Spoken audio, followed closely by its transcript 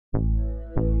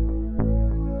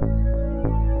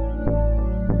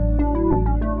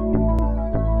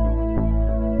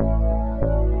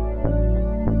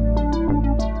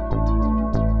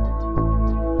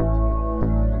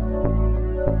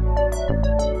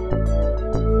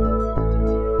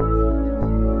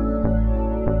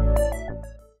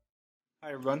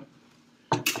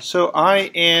So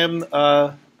I'm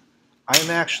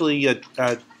actually a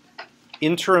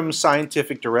interim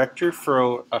scientific director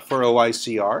for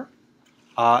OICR,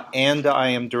 and I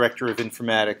am director of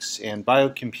informatics and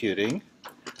biocomputing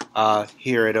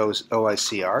here at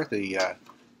OICR, the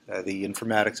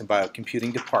informatics and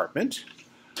biocomputing department.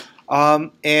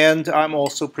 And I'm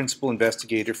also principal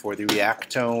investigator for the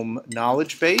Reactome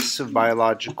knowledge base of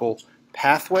biological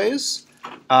pathways,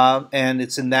 and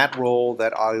it's in that role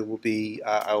that I will be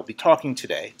talking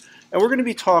today. And we're going to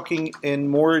be talking in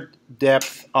more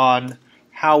depth on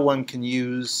how one can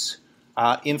use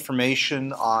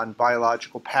information on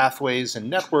biological pathways and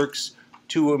networks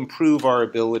to improve our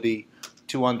ability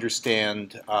to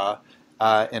understand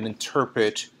and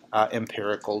interpret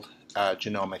empirical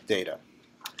genomic data.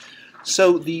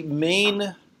 So the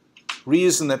main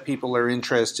reason that people are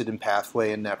interested in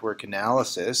pathway and network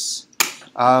analysis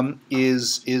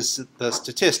is the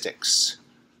statistics.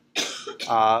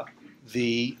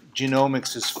 The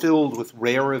genomics is filled with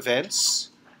rare events,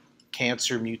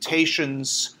 cancer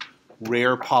mutations,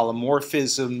 rare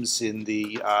polymorphisms in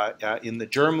the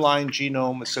germline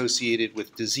genome associated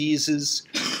with diseases,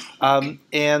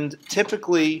 and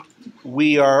typically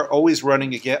we are always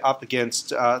running up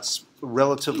against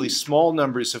relatively small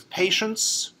numbers of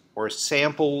patients or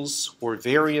samples or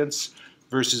variants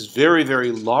versus very,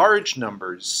 very large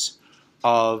numbers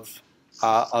of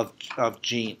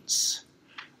genes.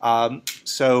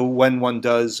 So when one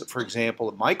does, for example,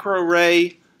 a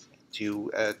microarray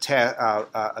to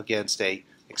against a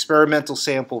experimental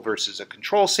sample versus a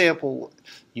control sample,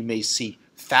 you may see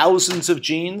thousands of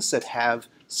genes that have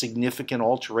significant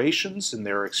alterations in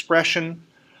their expression,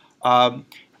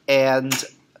 and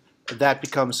that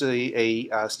becomes a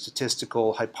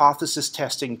statistical hypothesis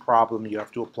testing problem. You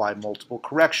have to apply multiple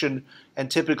correction,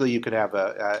 and typically you could have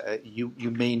you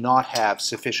may not have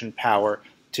sufficient power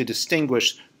to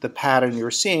distinguish the pattern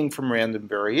you're seeing from random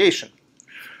variation.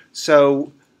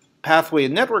 So pathway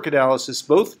and network analysis,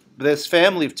 both this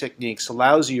family of techniques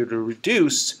allows you to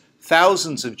reduce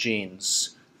thousands of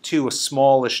genes to a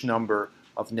smallish number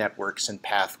of networks and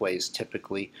pathways,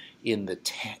 typically in the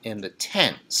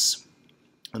tens.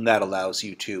 And that allows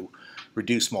you to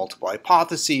reduce multiple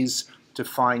hypotheses, to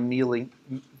find meaning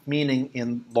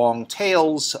in long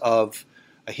tails of,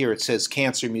 here it says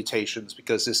cancer mutations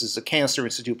because this is a cancer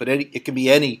institute, but it can be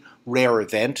any rare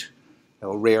event,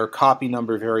 a rare copy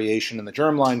number variation in the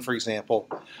germline, for example,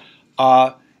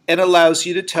 and allows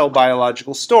you to tell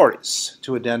biological stories,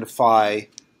 to identify,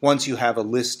 once you have a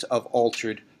list of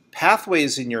altered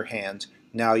pathways in your hand,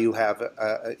 now you have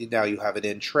an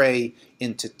entree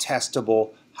into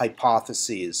testable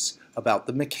hypotheses about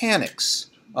the mechanics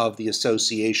of the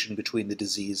association between the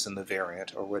disease and the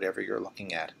variant or whatever you're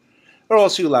looking at. It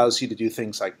also allows you to do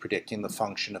things like predicting the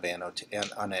function of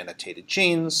unannotated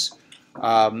genes,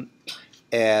 and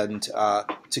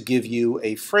to give you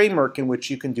a framework in which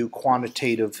you can do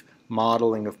quantitative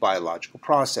modeling of biological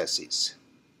processes.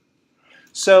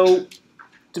 So,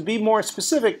 to be more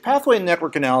specific, pathway and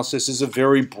network analysis is a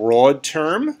very broad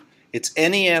term. It's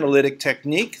any analytic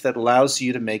technique that allows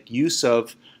you to make use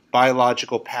of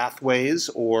biological pathways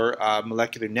or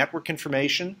molecular network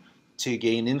information to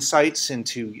gain insights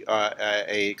into an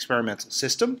experimental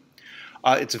system.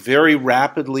 It's very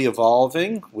rapidly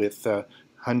evolving with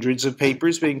hundreds of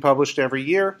papers being published every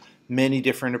year, many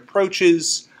different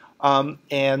approaches,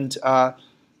 and a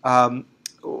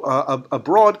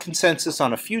broad consensus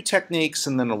on a few techniques,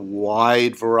 and then a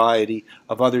wide variety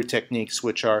of other techniques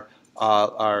which are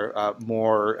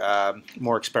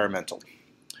more experimental.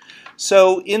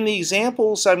 So in the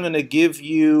examples I'm going to give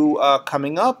you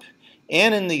coming up,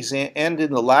 and in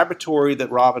the laboratory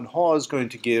that Robin Haw is going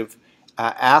to give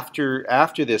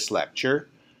after this lecture,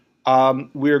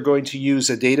 we're going to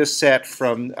use a data set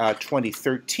from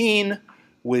 2013,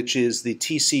 which is the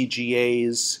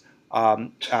TCGA's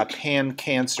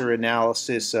pan-cancer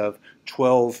analysis of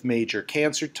 12 major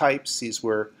cancer types. These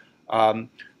were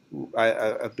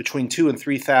between 2,000 and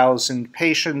 3,000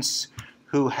 patients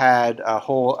who had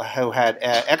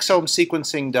exome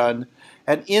sequencing done,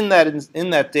 and in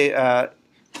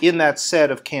that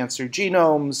set of cancer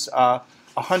genomes,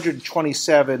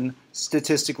 127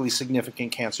 statistically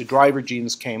significant cancer driver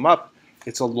genes came up.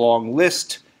 It's a long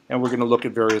list, and we're going to look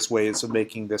at various ways of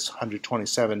making this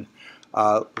 127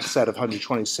 set of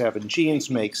 127 genes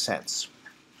make sense.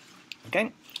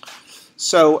 Okay,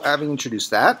 so having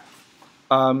introduced that,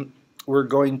 we're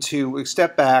going to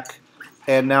step back,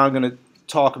 and now I'm going to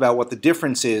talk about what the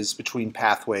difference is between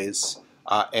pathways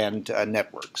and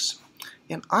networks.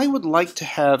 And I would like to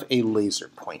have a laser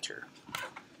pointer.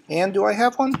 And do I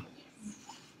have one?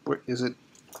 Where is it?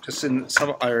 just in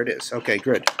some, there it is. Okay,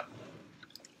 good.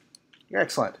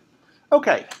 Excellent.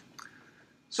 Okay,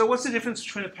 so what's the difference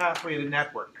between a pathway and a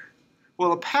network?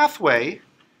 Well, a pathway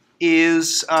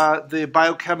is the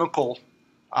biochemical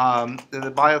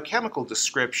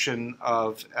description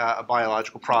of a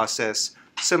biological process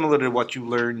similar to what you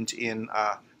learned in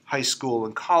high school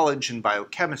and college in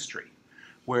biochemistry,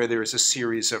 where there's a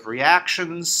series of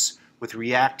reactions with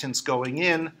reactants going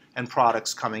in and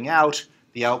products coming out.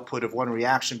 The output of one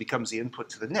reaction becomes the input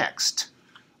to the next.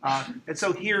 And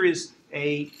so here is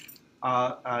a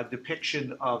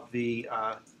depiction of the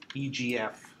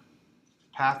EGF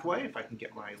pathway, if I can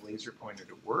get my laser pointer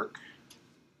to work.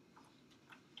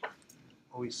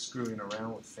 Always screwing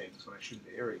around with things when I shouldn't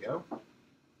be. There we go.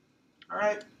 All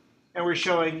right, and we're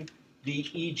showing the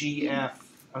EGF.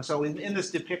 So in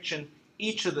this depiction,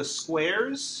 each of the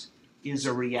squares is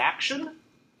a reaction,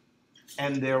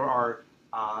 and there are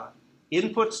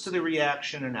inputs to the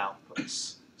reaction and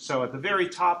outputs. So at the very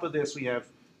top of this, we have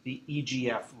the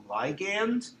EGF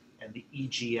ligand and the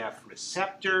EGF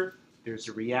receptor. There's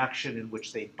a reaction in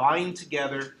which they bind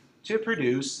together to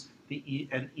produce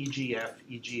an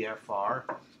EGF-EGFR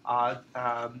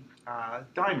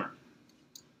dimer.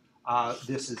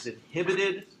 This is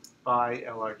inhibited by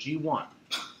LRG1.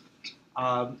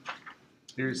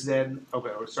 There's then,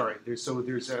 there's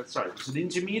an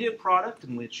intermediate product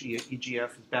in which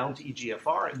EGF is bound to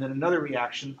EGFR, and then another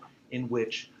reaction in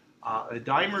which a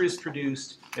dimer is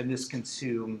produced, and this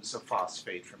consumes a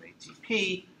phosphate from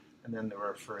ATP, and then there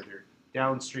are further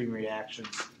downstream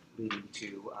reactions leading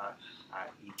to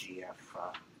EGF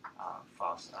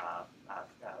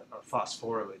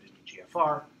phosphorylated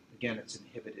EGFR. Again, it's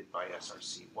inhibited by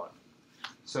SRC1.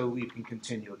 So we can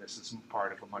continue, and this is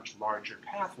part of a much larger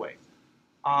pathway.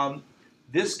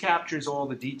 This captures all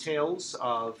the details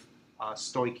of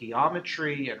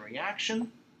stoichiometry and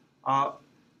reaction,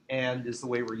 and is the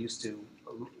way we're used to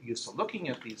looking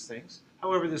at these things.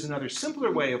 However, there's another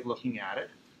simpler way of looking at it,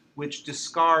 which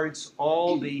discards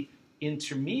all the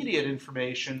intermediate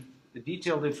information, the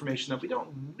detailed information that we don't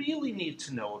really need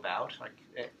to know about, like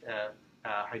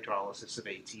hydrolysis of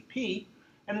ATP,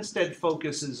 and instead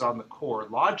focuses on the core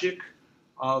logic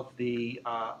of the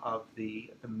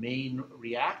main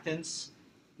reactants.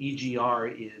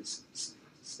 EGF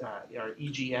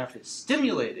is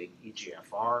stimulating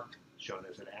EGFR, shown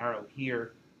as an arrow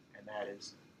here, and that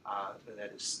is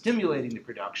stimulating the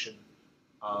production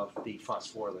of the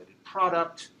phosphorylated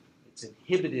product. It's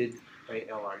inhibited by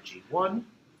LRG1,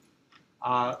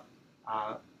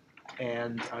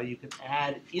 and you can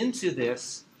add into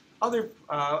this other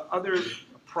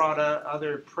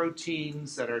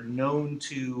proteins that are known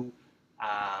to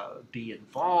be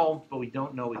involved, but we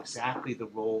don't know exactly the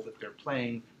role that they're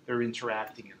playing. They're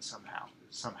interacting in somehow.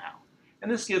 And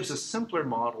this gives a simpler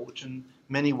model, which in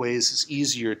many ways is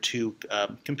easier to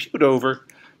compute over,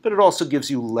 but it also gives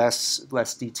you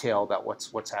less detail about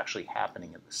what's actually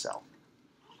happening in the cell.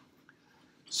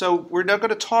 So we're now going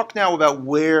to talk now about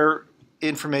where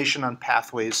information on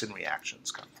pathways and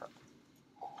reactions come from.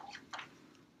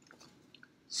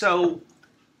 So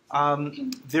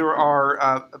there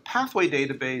are pathway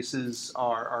databases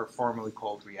are formally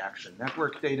called reaction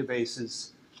network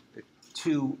databases. The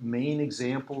two main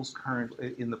examples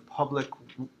currently in the public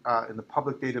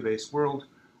database world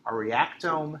are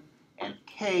Reactome and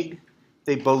KEGG.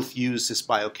 They both use this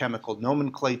biochemical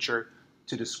nomenclature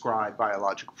to describe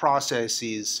biological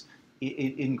processes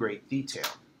in great detail.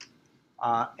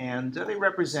 And they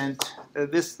represent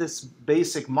this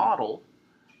basic model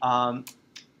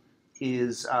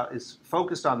is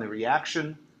focused on the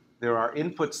reaction. There are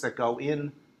inputs that go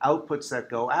in, outputs that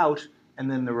go out, and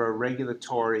then there are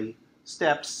regulatory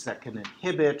steps that can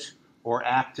inhibit or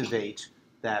activate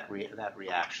that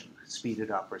reaction, speed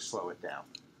it up or slow it down.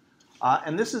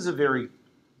 And this is a very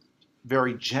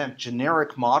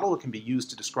generic model. It can be used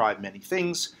to describe many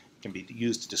things. It can be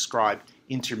used to describe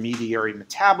intermediary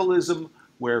metabolism,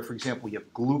 where, for example, you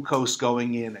have glucose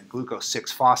going in and glucose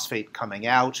 6-phosphate coming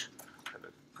out, the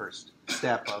first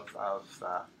step of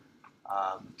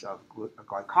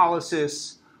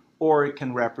glycolysis, or it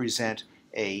can represent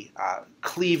a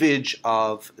cleavage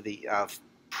of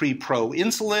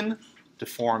pre-pro-insulin to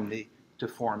form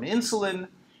insulin.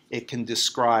 It can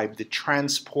describe the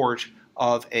transport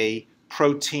of a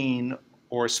protein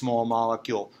or a small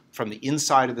molecule from the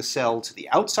inside of the cell to the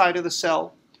outside of the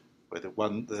cell, where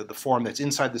the form that's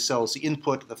inside the cell is the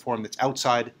input, the form that's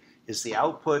outside is the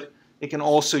output. It can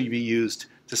also be used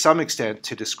to some extent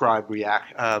to describe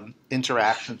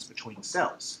interactions between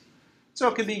cells. So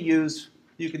it can be used,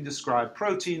 you can describe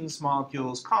proteins,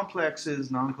 molecules,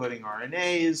 complexes, non-coding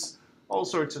RNAs, all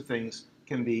sorts of things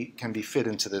can be fit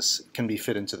into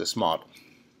this model.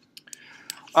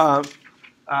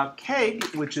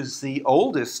 KEGG, which is the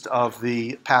oldest of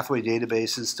the pathway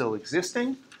databases still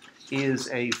existing, is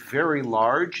a very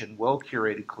large and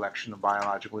well-curated collection of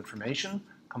biological information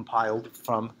compiled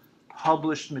from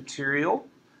published material.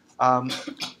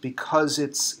 Because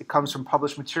it comes from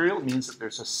published material, it means that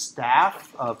there's a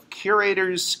staff of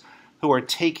curators who are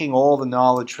taking all the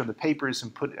knowledge from the papers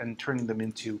and turning them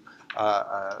into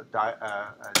a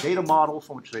data model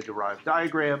from which they derive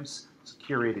diagrams. It's a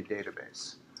curated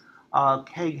database.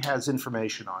 KEGG has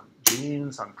information on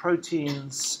genes, on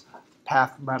proteins,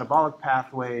 metabolic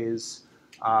pathways,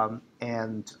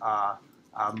 and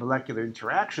molecular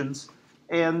interactions,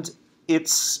 and it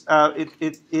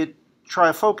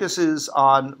focuses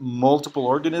on multiple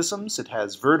organisms. It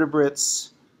has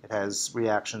vertebrates. It has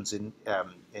reactions in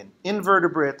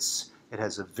invertebrates. It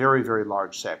has a very, very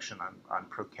large section on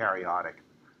prokaryotic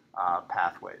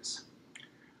pathways,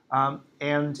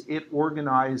 and it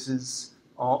organizes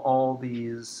all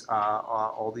these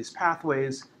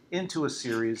pathways into a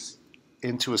series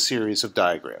of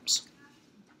diagrams.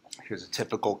 Here's a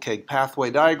typical KEGG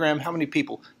pathway diagram. How many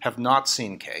people have not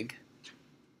seen KEGG?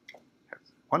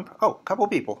 A couple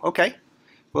people. Okay.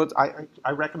 Well,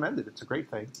 I recommend it. It's a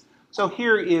great thing. So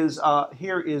here is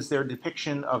their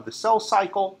depiction of the cell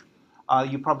cycle.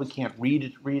 You probably can't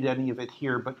read any of it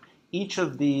here, but each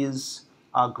of these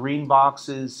green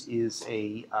boxes is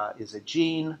a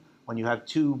gene. When you have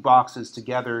two boxes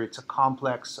together, it's a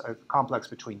complex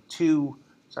between two,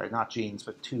 sorry, not genes,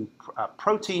 but two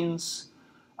proteins,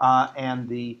 and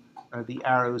the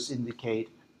arrows indicate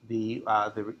the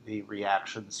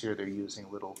reactions here. They use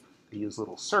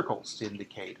little circles to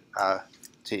indicate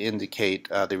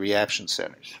the reaction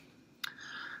centers.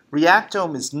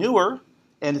 Reactome is newer,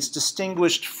 and it's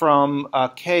distinguished from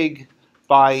KEGG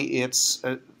by its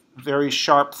very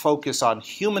sharp focus on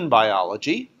human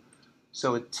biology.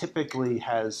 So it typically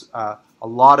has a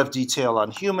lot of detail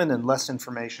on human and less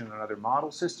information on other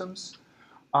model systems.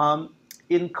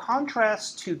 In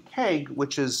contrast to KEGG,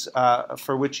 which is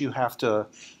for which you have to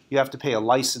pay a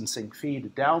licensing fee to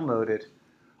download it,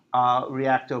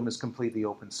 Reactome is completely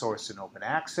open source and open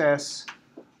access.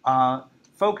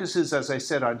 Focuses, as I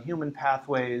said, on human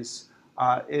pathways.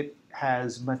 It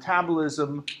has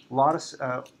metabolism, a lot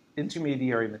of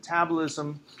intermediary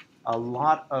metabolism, a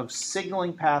lot of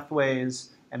signaling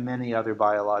pathways, and many other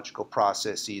biological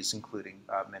processes, including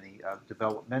many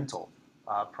developmental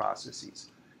processes.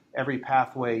 Every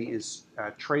pathway is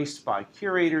traced by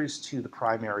curators to the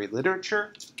primary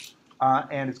literature,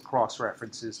 and it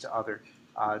cross-references to other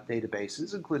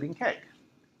databases, including KEGG,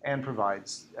 and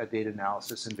provides data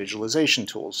analysis and visualization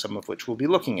tools, some of which we'll be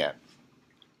looking at.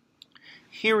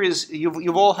 Here is,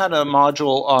 you've all had a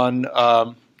module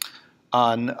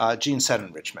on gene set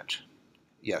enrichment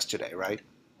yesterday, right?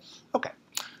 Okay.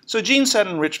 So gene set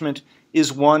enrichment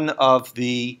is one of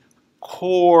the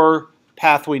core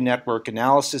pathway network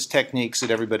analysis techniques that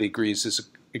everybody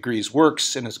agrees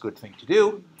works and is a good thing to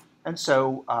do. And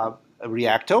so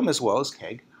Reactome, as well as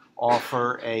KEGG,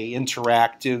 offer a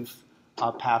interactive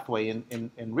pathway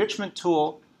enrichment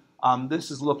tool. This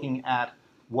is looking at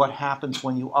what happens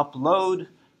when you upload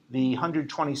the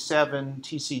 127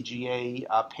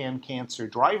 TCGA pan-cancer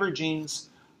driver genes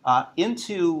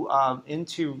into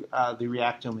the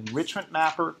Reactome enrichment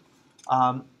mapper,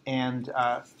 and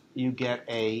you get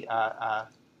and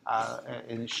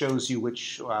it shows you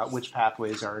which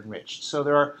pathways are enriched. So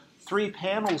there are 3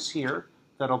 panels here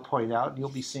that I'll point out, and you'll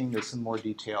be seeing this in more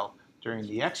detail during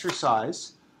the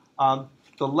exercise.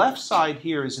 The left side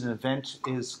here is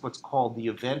what's called the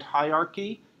event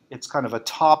hierarchy. It's kind of a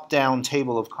top-down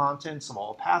table of contents of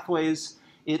all pathways.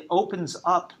 It opens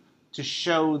up to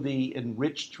show the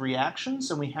enriched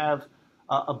reactions, and we have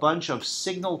a bunch of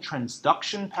signal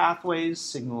transduction pathways,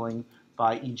 signaling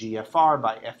by EGFR,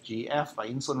 by FGF, by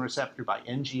insulin receptor, by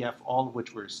NGF, all of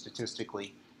which were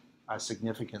statistically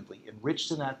significantly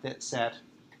enriched in that set.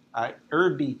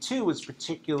 ERB2 is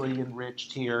particularly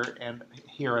enriched here, and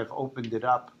here I've opened it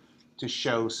up to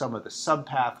show some of the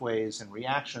subpathways and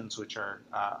reactions which are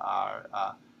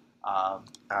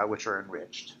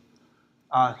enriched.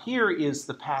 Here is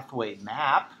the pathway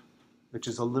map, which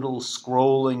is a little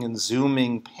scrolling and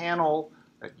zooming panel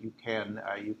that you can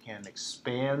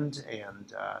expand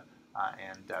and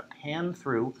pan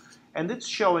through, and it's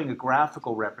showing a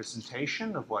graphical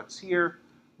representation of what's here,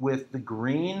 with the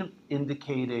green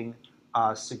indicating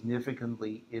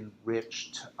significantly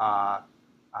enriched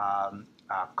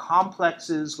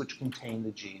complexes which contain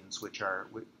the genes which are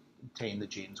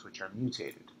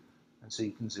mutated. And so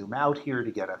you can zoom out here to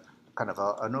get a kind of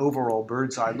an overall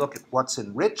bird's eye look at what's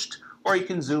enriched, or you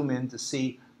can zoom in to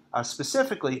see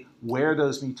specifically where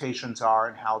those mutations are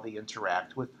and how they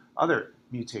interact with other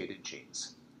mutated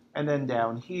genes. And then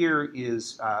down here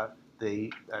is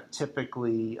the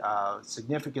typically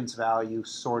significance value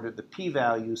sorted, the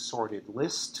p-value sorted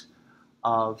list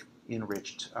of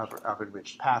enriched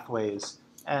pathways,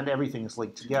 and everything is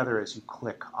linked together as you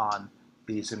click on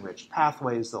these enriched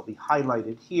pathways. They'll be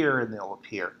highlighted here, and they'll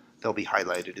be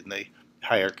highlighted in the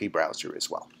hierarchy browser as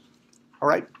well. All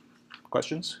right,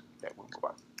 questions? Okay, we'll move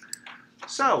on.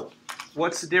 So,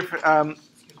 what's the difference?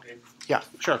 Yeah,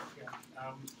 sure. Yeah.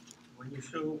 When you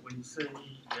say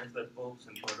yes, that bulbs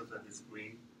and borders are this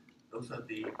green, those are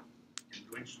the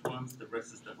enriched ones. The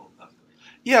rest is the whole pathway.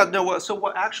 Yeah. No. So,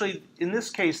 what actually in this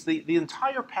case, the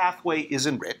entire pathway is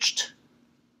enriched.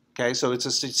 Okay. So it's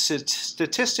a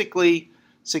statistically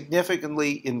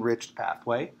significantly enriched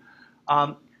pathway.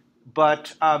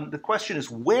 But the question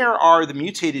is, where are the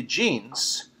mutated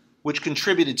genes which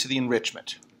contributed to the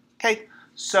enrichment? Okay.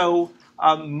 So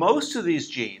most of these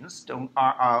genes,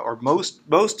 or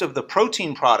most of the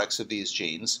protein products of these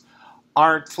genes,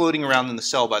 aren't floating around in the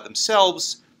cell by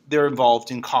themselves. They're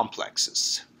involved in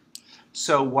complexes.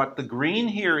 So what the green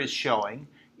here is showing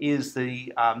is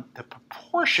the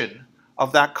proportion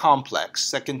of that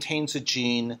complex that contains a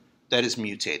gene that is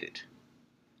mutated.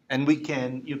 And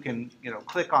you can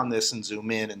click on this and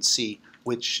zoom in and see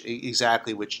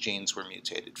exactly which genes were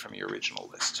mutated from your original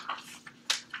list.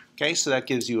 Okay, so that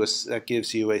gives you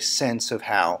a sense of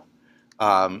how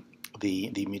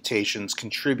the mutations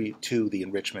contribute to the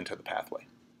enrichment of the pathway.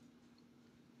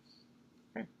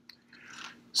 Okay.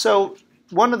 So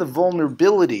one of the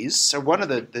vulnerabilities, or one of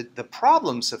the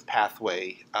problems of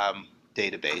pathway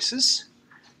databases,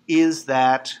 is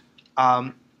that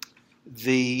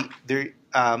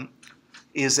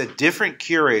different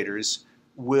curators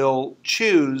will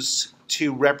choose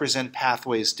to represent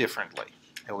pathways differently.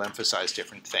 They'll emphasize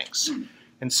different things.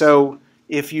 And so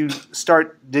if you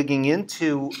start digging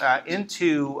into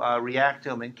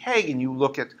Reactome and KEGG and you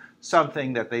look at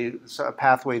something a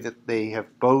pathway that they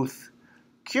have both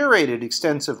curated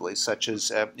extensively, such as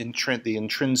the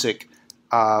intrinsic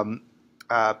apoptosis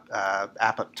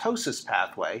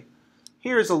pathway,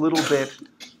 here's a little bit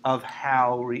of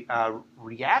how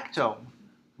Reactome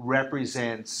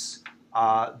represents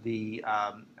the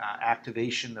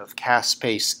activation of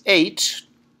caspase 8.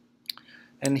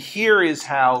 And here is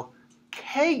how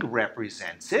KEGG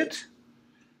represents it.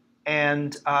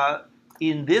 And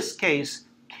in this case,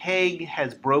 KEGG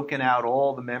has broken out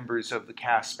all the members of the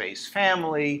caspase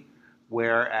family,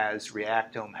 whereas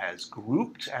Reactome has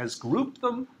grouped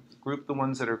the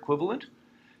ones that are equivalent.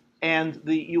 And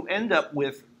you end up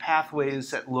with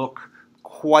pathways that look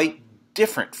quite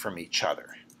different from each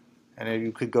other. And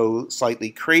you could go slightly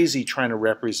crazy trying to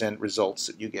represent results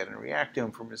that you get in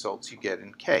Reactome from results you get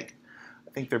in KEGG.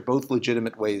 I think they're both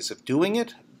legitimate ways of doing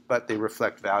it, but they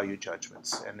reflect value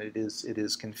judgments, and it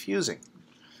is confusing.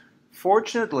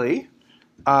 Fortunately,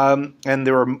 and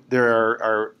there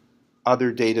are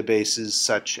other databases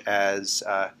such as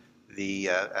the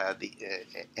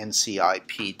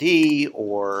NCIPD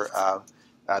or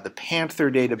the Panther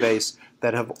database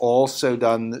that have also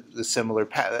done the similar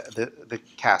the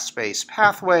caspase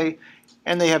pathway,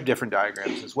 and they have different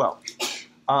diagrams as well.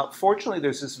 Fortunately,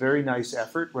 there's this very nice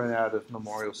effort run out of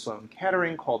Memorial Sloan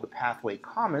Kettering called the Pathway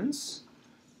Commons,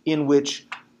 in which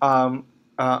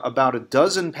about a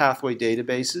dozen pathway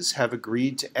databases have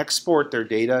agreed to export their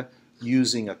data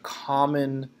using a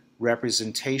common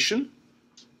representation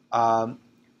and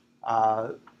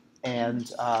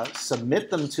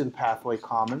submit them to the Pathway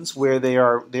Commons, where they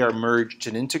are merged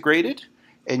and integrated,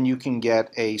 and you can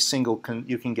get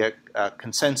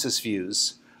consensus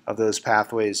views of those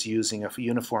pathways using a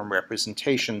uniform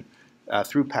representation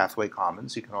through Pathway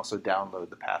Commons. You can also download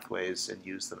the pathways and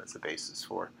use them as a basis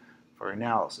for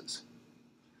analysis.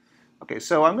 Okay,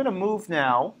 so I'm going to move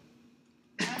now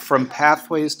from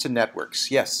pathways to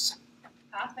networks. Yes?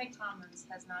 Pathway Commons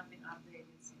has not been updated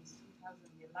since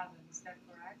 2011. Is that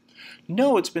correct?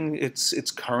 No,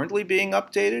 it's currently being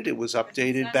updated. It was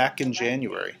updated back in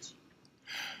January.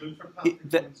 Look for Pathway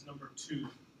Commons number 2.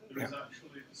 There is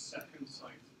actually a second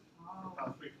site for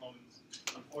Pathway Commons.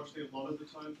 Unfortunately, a lot of the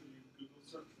times when you Google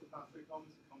search for Pathway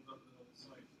Commons, it comes up with an old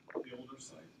site, the older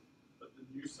site. But the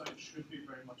new site should be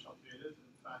very much updated.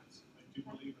 In fact, I do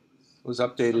believe it was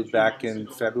updated back in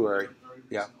February.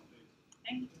 Yeah.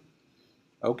 Thank you.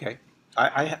 Okay.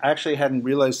 I actually hadn't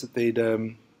realized that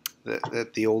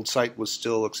that the old site was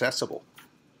still accessible.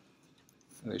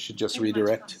 They should just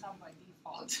redirect.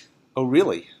 Oh,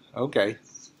 really? Okay.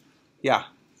 Yeah.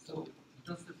 So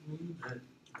does it mean that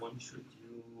one should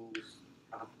use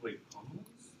Pathway Commons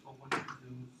or when you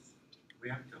use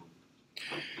Reactome?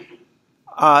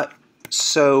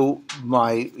 So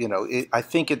I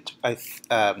think it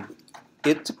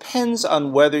depends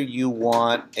on whether you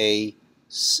want a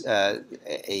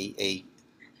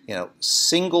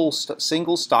single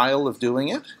style of doing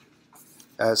it.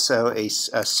 So a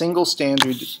single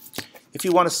standard. If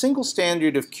you want a single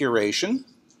standard of curation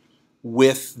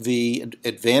with the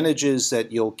advantages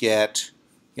that you'll get,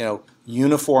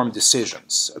 uniform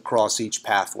decisions across each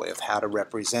pathway of how to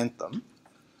represent them,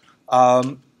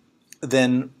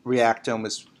 then Reactome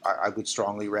is, I would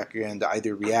strongly recommend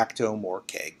either Reactome or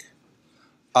KEGG.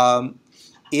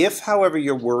 If, however,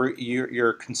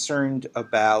 you're concerned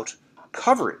about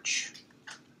coverage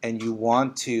and you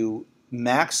want to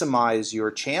maximize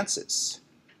your chances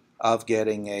of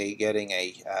getting a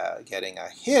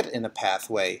hit in a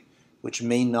pathway which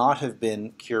may not have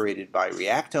been curated by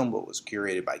Reactome but was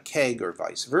curated by KEGG or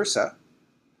vice versa,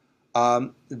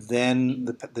 then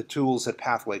the tools that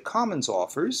Pathway Commons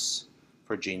offers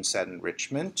for gene set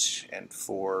enrichment and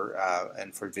for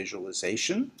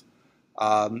visualization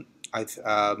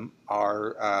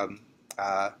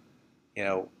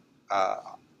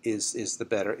is the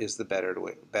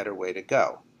better way to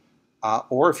go.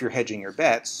 Or if you're hedging your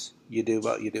bets, you do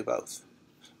both,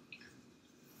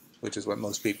 which is what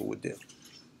most people would do.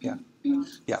 Yeah.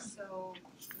 Yeah. So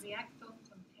Reactome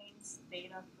contains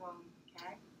data from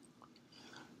KEGG?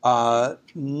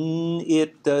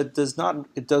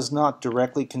 It does not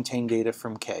directly contain data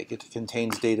from KEGG. It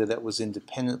contains data that was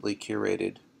independently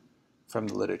curated from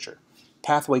the literature.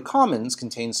 Pathway Commons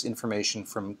contains information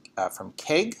from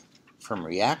KEGG, from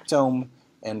Reactome,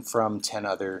 and from 10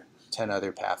 other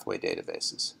pathway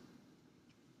databases.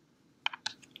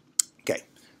 Okay,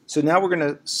 so now we're going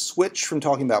to switch from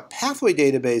talking about pathway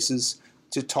databases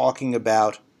to talking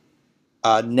about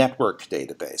network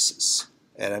databases.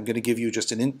 And I'm going to give you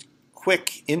just a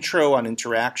quick intro on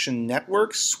interaction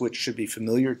networks, which should be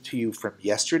familiar to you from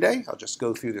yesterday. I'll just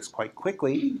go through this quite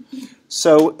quickly.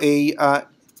 So a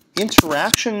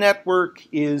interaction network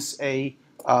is a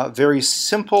very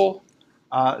simple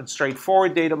and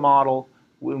straightforward data model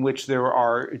in which there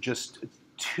are just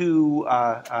two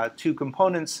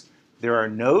components. There are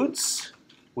nodes,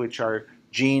 which are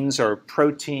genes or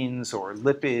proteins or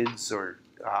lipids or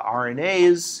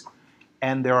RNAs,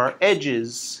 and there are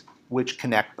edges which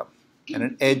connect them. And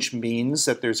an edge means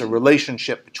that there's a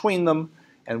relationship between them,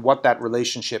 and what that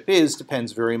relationship is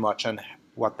depends very much on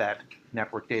what that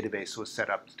network database was set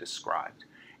up to describe.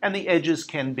 And the edges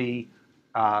can be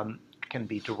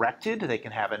directed. They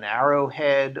can have an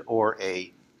arrowhead or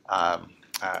a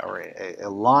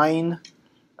line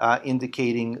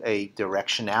indicating a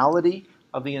directionality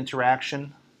of the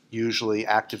interaction, usually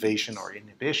activation or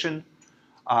inhibition.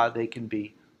 They can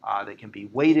be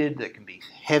weighted. They can be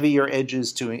heavier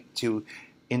edges to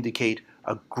indicate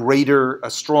a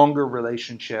stronger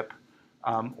relationship,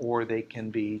 or they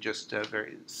can be just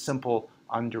very simple,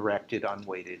 undirected,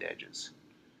 unweighted edges.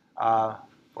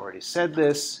 Already said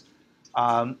this,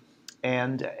 and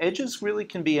edges really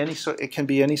can be any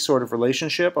sort of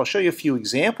relationship. I'll show you a few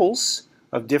examples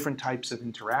of different types of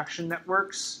interaction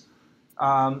networks.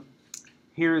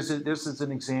 This is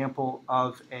an example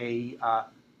of a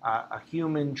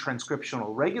human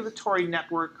transcriptional regulatory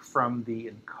network from the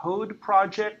ENCODE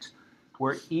project,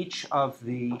 where each of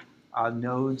the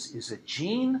nodes is a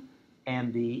gene,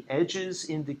 and the edges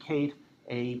indicate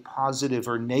a positive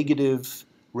or negative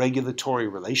regulatory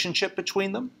relationship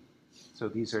between them. So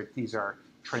these are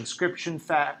transcription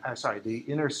the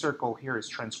inner circle here is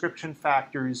transcription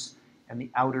factors, and the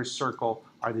outer circle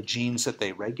are the genes that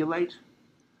they regulate.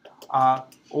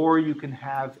 Or you can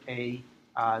have a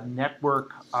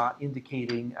network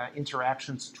indicating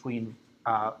interactions between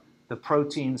the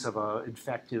proteins of an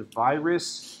infective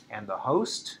virus and the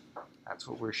host. That's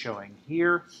what we're showing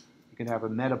here. You can have a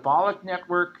metabolic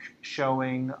network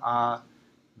showing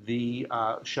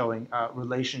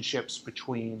relationships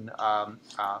between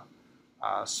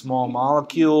small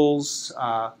molecules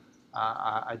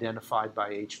identified by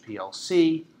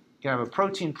HPLC. You can have a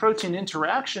protein-protein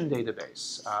interaction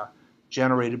database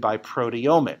generated by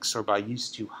proteomics or by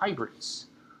yeast-2 hybrids.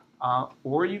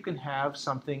 Or you can have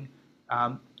something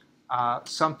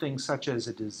such as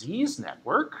a disease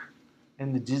network.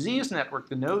 In the disease network,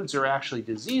 the nodes are actually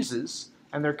diseases,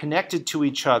 and they're connected to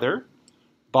each other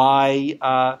by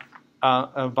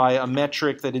a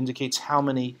metric that indicates how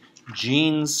many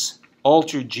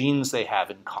altered genes they have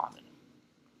in common.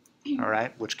 All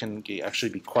right, which can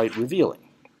actually be quite revealing.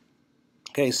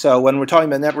 Okay, so when we're talking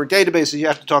about network databases, you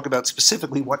have to talk about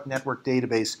specifically what network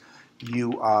database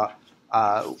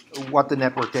what the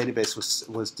network database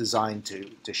was designed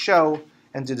to show,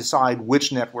 and to decide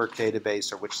which network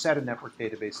database or which set of network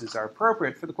databases are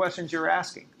appropriate for the questions you're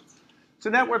asking. So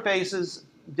network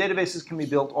databases can be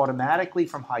built automatically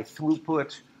from high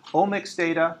throughput omics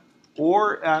data,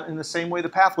 or in the same way the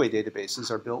pathway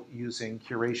databases are built using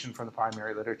curation from the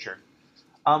primary literature.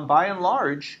 By and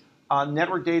large,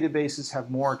 network databases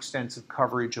have more extensive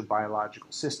coverage of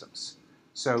biological systems.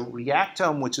 So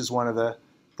Reactome, which is one of the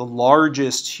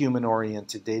largest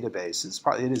human-oriented databases,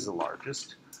 probably it is the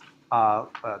largest,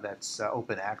 that's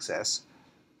open access,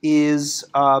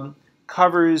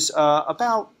 covers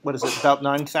about, what is it, about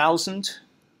 9,000,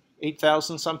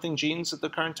 8,000 something genes at the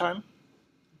current time?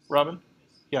 Robin?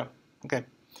 Yeah, okay.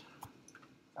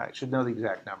 I should know the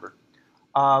exact number.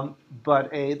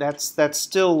 But that's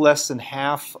still less than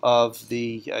half of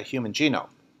the human genome,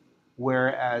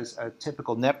 whereas a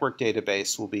typical network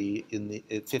database will be in the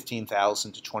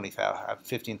 15,000 to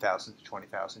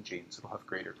 20,000 genes. It'll have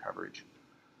greater coverage.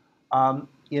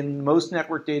 In most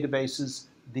network databases,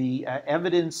 the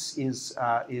evidence is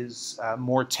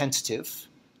more tentative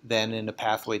than in a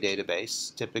pathway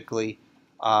database. Typically,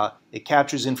 it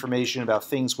captures information about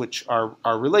things which are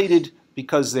related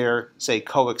because they're, say,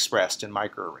 co-expressed in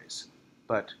microarrays.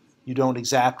 But you don't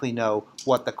exactly know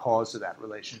what the cause of that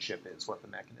relationship is, what the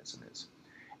mechanism is.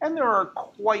 And there are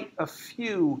quite a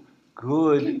few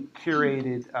good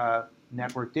curated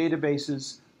network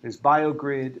databases. There's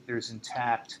BioGrid, there's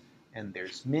Intact, and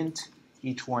there's Mint.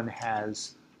 Each one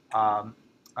has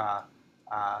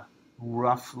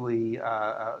roughly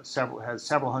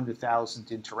several hundred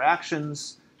thousand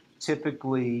interactions,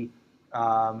 typically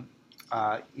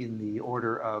in the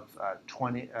order of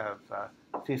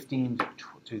 15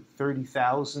 to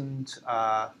 30,000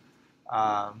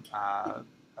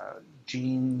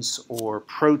 genes or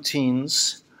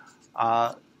proteins,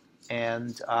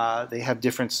 and they have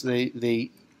different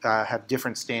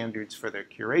standards for their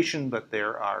curation, but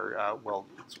their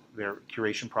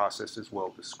curation process is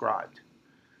well described.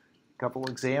 A couple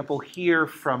example here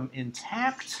from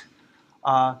Intact.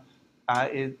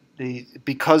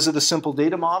 Because of the simple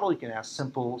data model, you can ask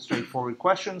simple, straightforward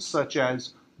questions such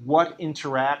as what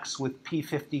interacts with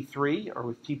P53 or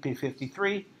with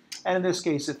TP53, and in this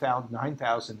case it found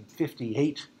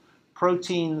 9,058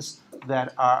 proteins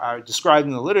that are described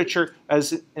in the literature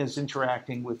as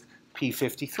interacting with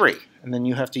P53. And then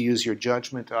you have to use your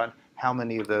judgment on how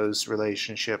many of those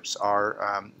relationships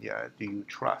are do you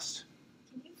trust.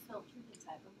 Can you filter the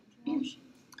type of interaction?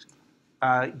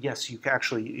 Yes, you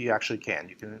actually can.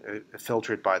 You can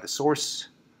filter it by the source,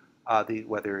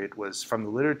 whether it was from the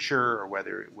literature or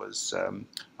whether it was a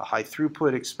high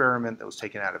throughput experiment that was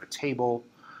taken out of a table.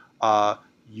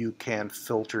 You can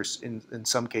filter in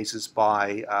some cases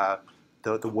by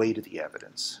the weight of the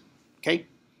evidence. Okay,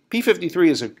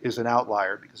 P53 is an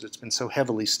outlier because it's been so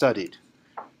heavily studied,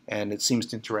 and it seems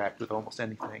to interact with almost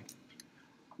anything.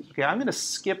 Okay, I'm going to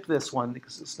skip this one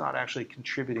because it's not actually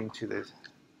contributing to the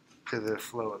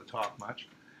flow of the talk much,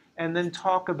 and then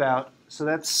talk about, so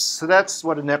that's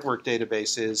what a network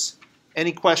database is.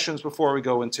 Any questions before we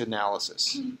go into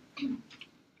analysis?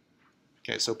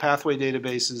 Okay, so pathway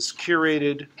databases,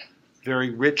 curated,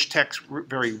 very rich text,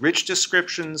 very rich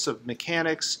descriptions of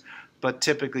mechanics, but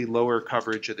typically lower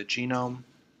coverage of the genome.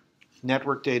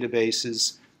 Network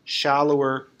databases,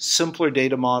 shallower, simpler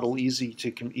data model, easier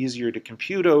to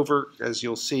compute over, as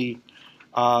you'll see.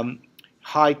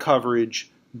 High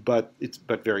coverage, but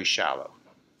very shallow.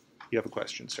 You have a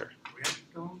question, sir?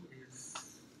 Reactome is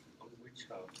on which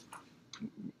hub?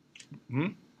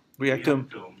 Reactome.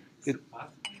 Reactome.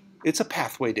 It's a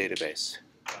pathway database.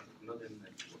 Not in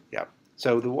network. Yeah.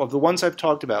 So of the ones I've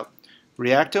talked about,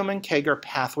 Reactome and KEGG are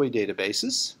pathway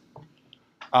databases,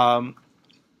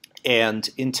 and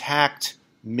Intact,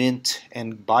 Mint,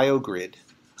 and BioGrid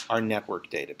are network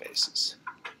databases.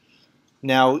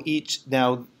 Now it's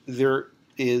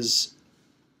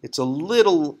a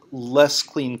little less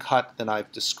clean cut than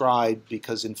I've described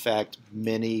because, in fact,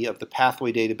 many of the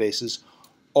pathway databases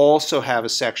also have a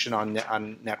section on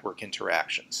network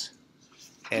interactions,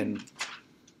 and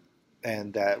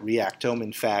Reactome,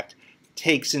 in fact,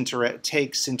 takes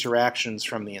interactions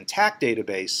from the Intact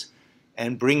database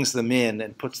and brings them in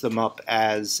and puts them up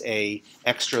as a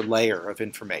extra layer of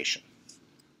information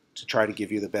to try to give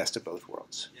you the best of both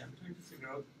worlds. Yeah, I'm trying to figure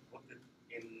out what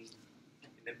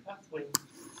in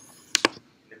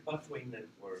a pathway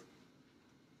network,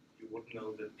 you would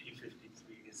know that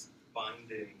P53 is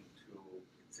binding to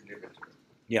its inhibitor.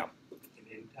 Yeah. In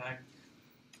Intact.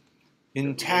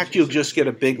 Intact, you'll just get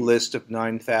a big list of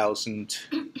 9,000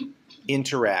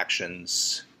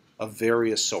 interactions of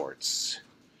various sorts,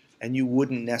 and you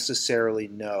wouldn't necessarily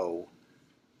know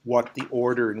what the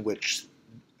order in which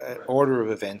order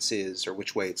of events is, or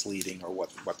which way it's leading, or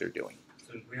what they're doing.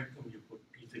 So in Reactome, you put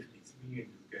P53 and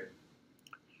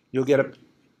You'll get a,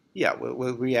 yeah,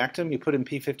 with Reactome, you put in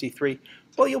P53.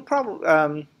 Well, you'll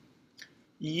probably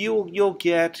you'll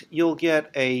get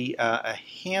a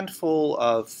handful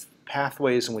of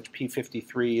pathways in which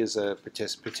P53 is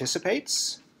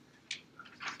participates,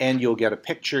 and you'll get a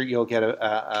picture. You'll get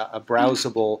a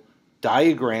browsable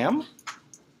diagram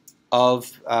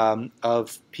of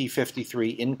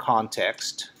P53 in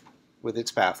context with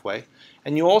its pathway,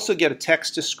 and you also get a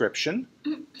text description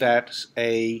that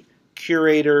a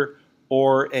curator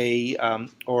or an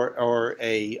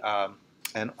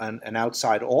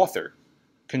outside author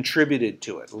contributed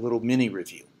to it, a little mini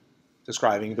review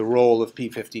describing the role of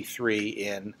P53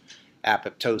 in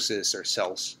apoptosis or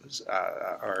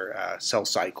cell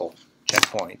cycle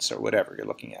checkpoints or whatever you're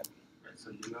looking at. Right,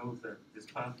 so you know that this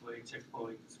pathway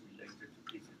checkpoint is related to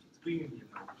P53 and you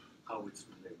know how it's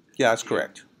related. Yeah, that's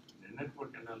correct. In the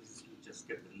network analysis, you just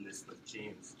get the list of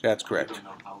genes. That's correct. You don't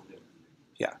know how they're related.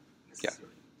 Yeah.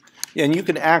 Yeah, and you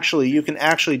can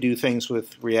actually do things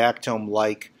with Reactome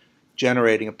like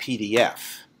generating a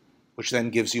PDF, which then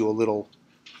gives you will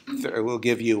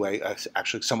give you a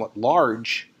actually somewhat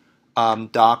large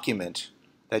document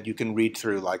that you can read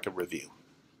through like a review.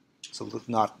 So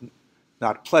not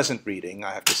pleasant reading,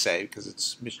 I have to say, because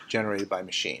it's generated by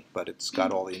machine, but it's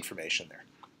got all the information there.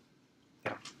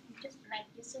 Yeah. Just like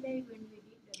yesterday when we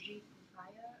did the G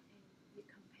profiler and we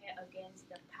compare against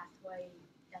the pathway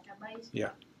database.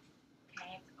 Yeah.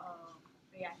 CAG or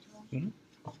Reactome. Mm-hmm.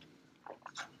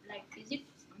 Like, is it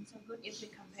also good if we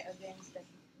compare against the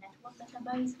network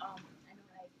database? I know,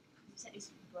 like you said,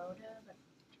 it's broader, but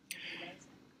maybe less.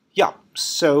 Yeah.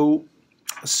 So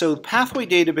pathway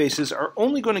databases are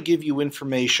only going to give you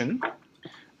information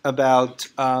about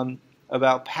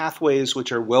pathways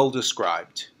which are well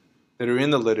described, that are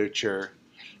in the literature.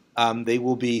 They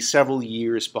will be several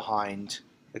years behind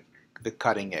the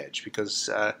cutting edge because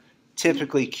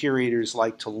typically curators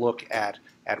like to look at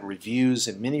reviews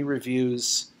and mini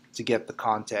reviews to get the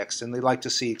context, and they like to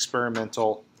see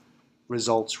experimental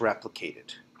results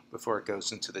replicated before it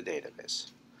goes into the database.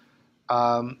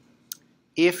 A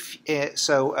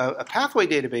pathway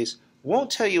database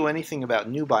won't tell you anything about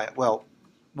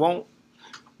won't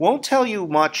tell you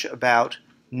much about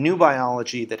new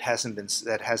biology that hasn't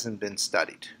been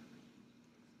studied.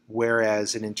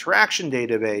 Whereas an interaction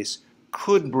database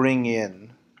could bring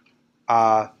in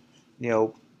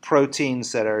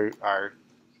proteins that are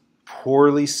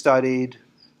poorly studied,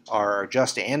 are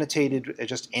just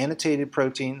annotated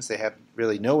proteins. They have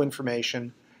really no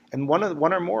information, and one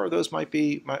or more of those might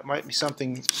be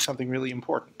something really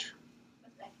important.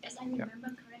 But like, as I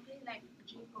remember correctly, like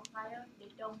G profiler, they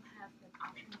don't have the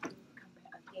option to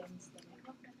compare against the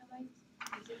network database.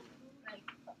 Is it true?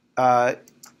 Like.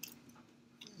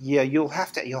 Yeah, you'll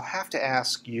have to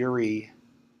ask Yuri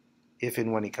if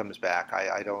and when he comes back.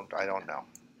 I don't know.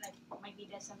 Like maybe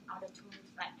there's some other tools,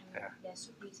 but there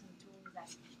should be some tools that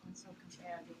also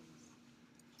compare against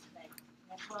like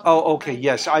network. Oh, okay,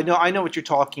 yes, I know what you're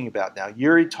talking about now.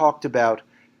 Yuri talked about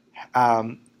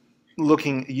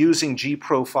using G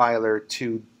Profiler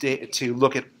to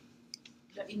look at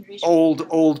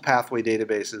old pathway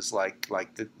databases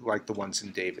like the ones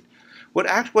in David.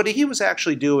 What he was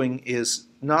actually doing is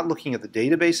not looking at the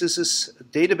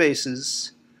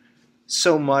databases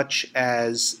so much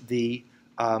as the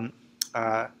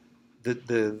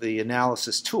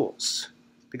analysis tools,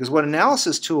 because what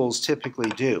analysis tools typically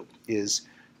do is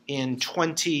in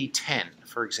 2010,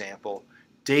 for example,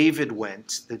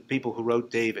 the people who wrote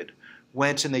David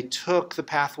went and they took the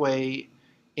pathway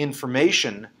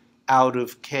information out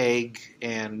of KEGG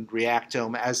and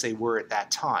Reactome as they were at that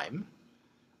time.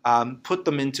 Put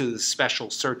them into the special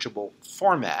searchable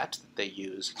format that they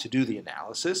use to do the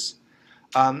analysis,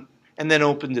 and then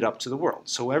opened it up to the world.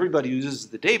 So everybody who uses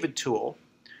the David tool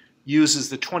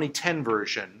uses the 2010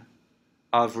 version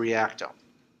of Reactome.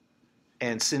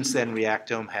 And since then,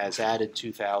 Reactome has added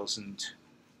 2,000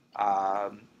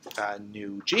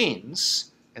 new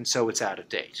genes, and so it's out of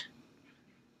date.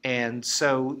 And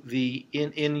so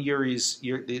in Yuri's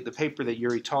the paper that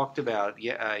Yuri talked about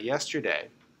yesterday,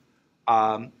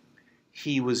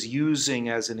 he was using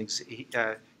as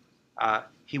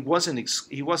he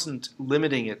wasn't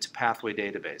limiting it to pathway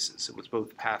databases. It was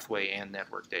both pathway and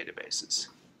network databases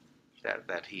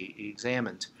that he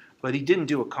examined. But he didn't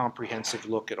do a comprehensive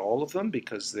look at all of them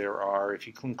because there are, if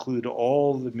you include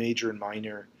all the major and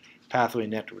minor pathway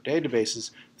network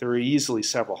databases, there are easily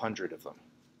several hundred of them,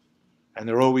 and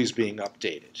they're always being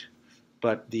updated.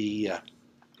 But the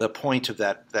point of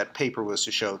that paper was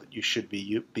to show that you should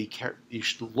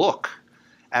look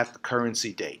at the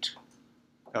currency date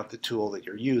of the tool that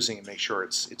you're using and make sure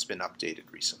it's been updated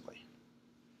recently.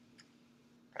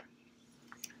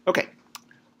 Okay,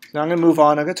 now I'm going to move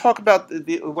on. I'm going to talk about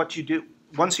what you do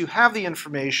once you have the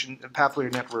information, the pathway or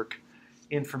network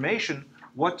information.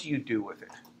 What do you do with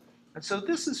it? And so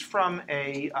this is from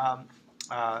a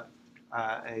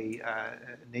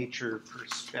Nature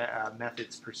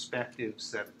Methods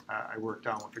Perspectives that I worked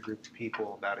on with a group of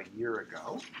people about a year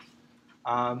ago.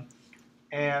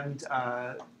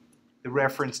 The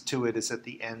reference to it is at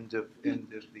the end of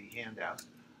the handout.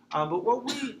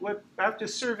 But after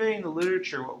surveying the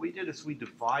literature, what we did is we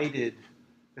divided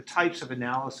the types of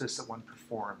analysis that one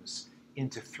performs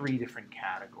into 3 different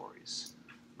categories.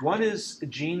 One is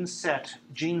gene set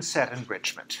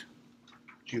enrichment,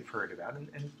 which you've heard about,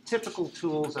 and typical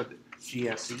tools are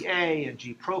GSEA and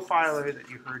GProfiler that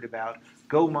you heard about,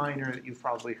 GoMiner that you've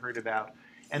probably heard about,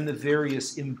 and the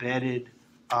various embedded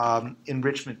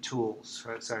enrichment tools.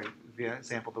 For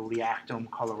example, the Reactome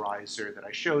colorizer that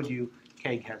I showed you.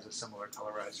 KEGG has a similar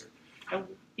colorizer. And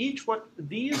what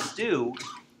these do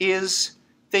is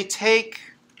they take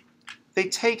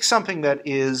something that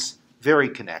is very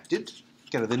connected.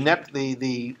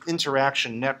 The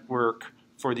interaction network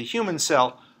for the human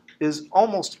cell is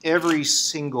almost every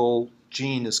single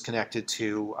gene is connected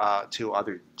to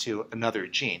another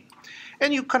gene,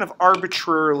 and you kind of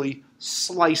arbitrarily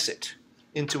slice it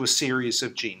into a series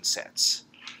of gene sets.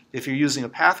 If you're using a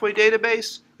pathway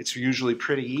database, it's usually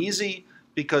pretty easy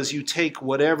because you take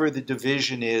whatever the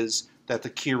division is that the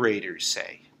curators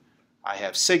say. I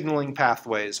have signaling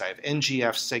pathways, I have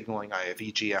NGF signaling, I have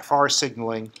EGFR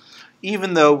signaling.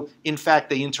 Even though, in fact,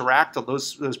 they interact,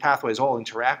 those pathways all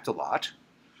interact a lot,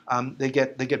 they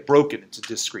get broken into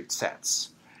discrete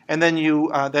sets. And then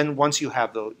once you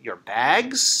have your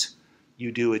bags,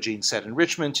 you do a gene set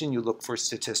enrichment and you look for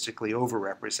statistically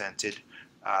overrepresented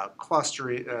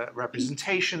cluster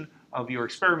representation of your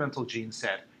experimental gene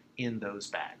set in those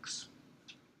bags.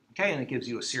 Okay, and it gives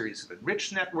you a series of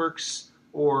enriched networks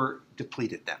or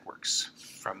depleted networks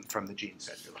from the gene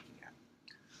set you're looking at.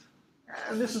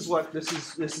 And this is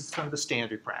kind of the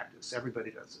standard practice.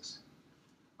 Everybody does this.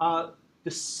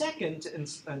 The second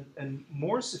and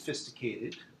more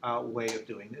sophisticated way of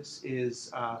doing this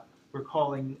is we're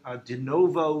calling de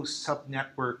novo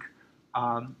subnetwork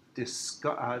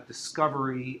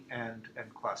discovery and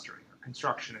clustering, or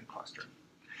construction and clustering.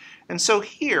 And so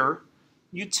here,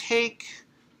 you take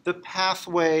the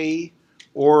pathway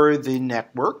or the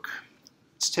network.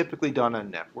 It's typically done on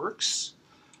networks.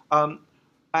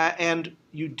 And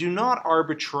you do not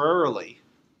arbitrarily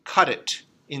cut it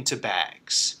into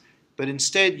bags, but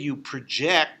instead you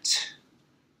project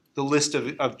the list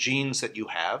of genes that you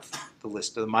have, the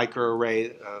list of the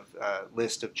microarray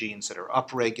list of genes that are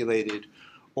upregulated,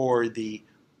 or the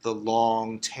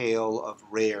long tail of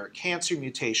rare cancer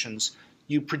mutations.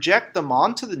 You project them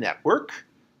onto the network,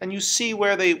 and you see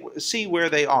where they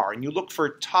are, and you look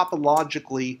for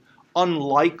topologically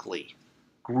unlikely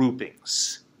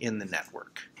groupings in the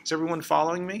network. Is everyone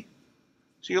following me?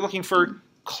 So you're looking for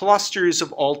clusters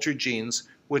of altered genes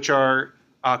which are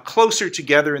closer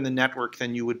together in the network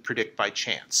than you would predict by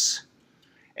chance.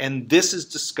 And this is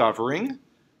discovering,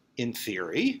 in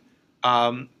theory,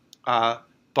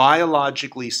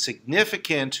 biologically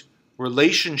significant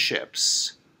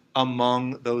relationships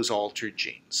among those altered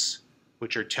genes,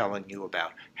 which are telling you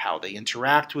about how they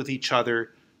interact with each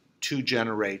other to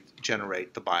generate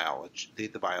the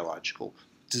biological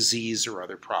disease or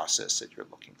other process that you're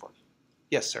looking for.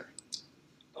 Yes, sir.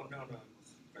 Oh, no, I was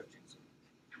stretching, sir.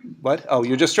 What? Oh,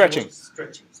 you're just stretching. I was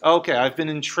stretching, sir. Okay, I've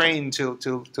been trained to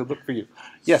look for you.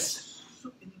 Yes.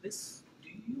 So in this, do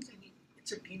you use any,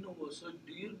 it's a de novo, so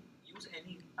do you use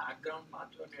any background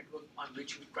pathway network on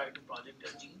which you try to project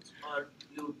your genes, or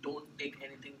you don't take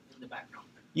anything in the background?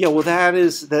 Yeah, well, that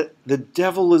is that the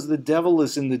devil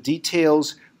is in the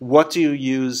details. What do you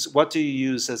use? What do you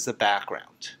use as the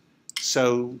background?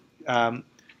 So,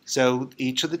 so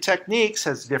each of the techniques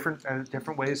has different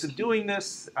ways of doing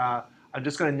this. I'm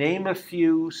just going to name a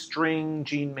few: String,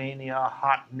 GeneMania,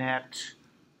 HotNet,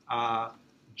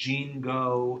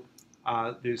 GeneGo.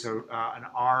 There's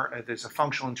a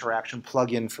functional interaction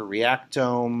plugin for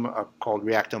Reactome called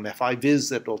Reactome FI-Viz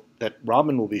that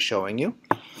Robin will be showing you.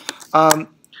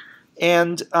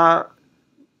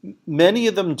 Many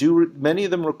of them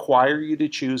require you to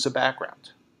choose a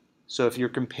background. So if you're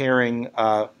comparing,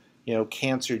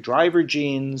 cancer driver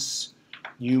genes,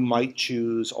 you might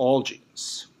choose all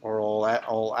genes or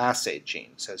all assayed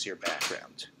genes as your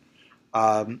background.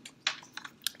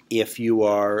 If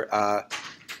you're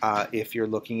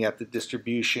looking at the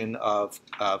distribution of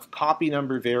copy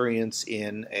number variants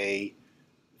in a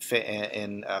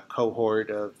in a cohort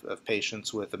of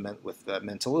patients with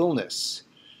mental illness.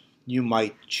 You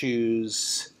might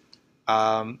choose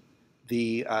the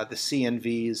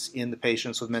CNVs in the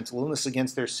patients with mental illness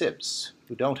against their SIBs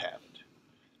who don't have it.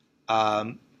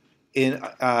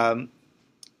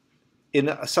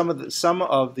 In some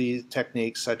of the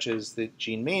techniques, such as the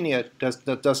gene mania,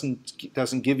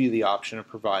 doesn't give you the option of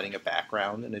providing a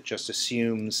background, and it just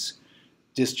assumes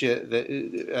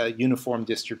the uniform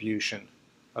distribution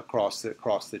across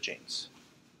the genes.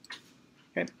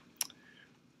 Okay.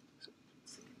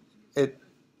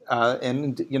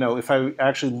 And if I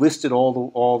actually listed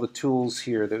all the tools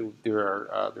here, there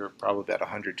are probably about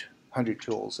 100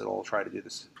 tools that all try to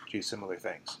do similar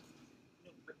things.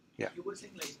 No, but Yeah. you were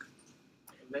saying like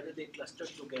whether they cluster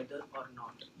together or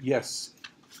not. Yes,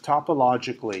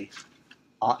 topologically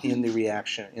in the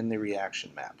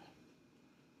reaction map.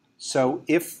 So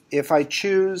if I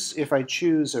choose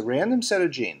a random set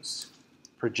of genes,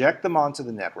 project them onto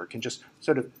the network, and just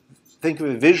sort of think of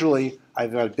it visually,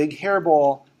 I've got a big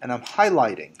hairball and I'm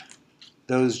highlighting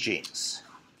those genes.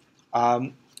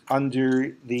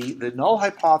 Under the null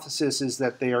hypothesis is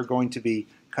that they are going to be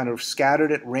kind of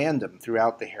scattered at random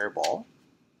throughout the hairball,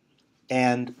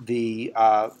 and the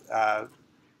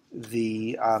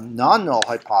non-null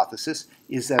hypothesis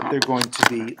is that they're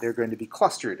going to be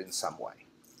clustered in some way.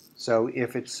 So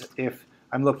if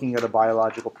I'm looking at a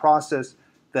biological process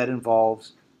that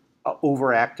involves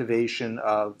overactivation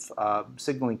of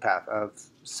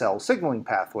cell signaling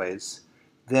pathways,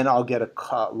 then I'll get a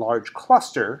large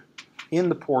cluster in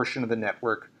the portion of the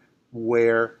network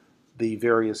where the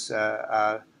various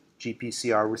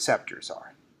GPCR receptors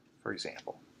are, for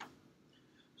example.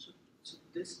 So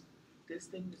this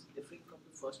thing is different from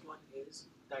the first one is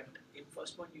that in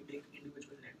first one you take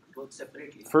individual networks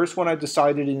separately. First one I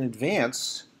decided in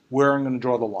advance where I'm going to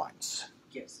draw the lines.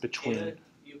 Yes. Between. Here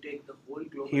you take the whole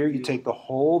global Here you view take the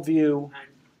whole view and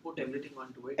put everything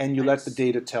onto it. and you let the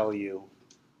data tell you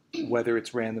whether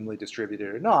it's randomly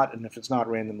distributed or not. And if it's not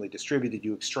randomly distributed,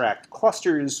 you extract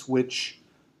clusters which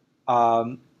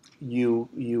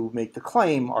you make the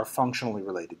claim are functionally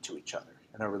related to each other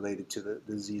and are related to the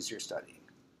disease you're studying.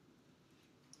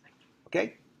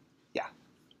 Okay? Yeah.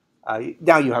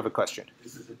 Now you have a question.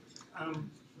 This is it.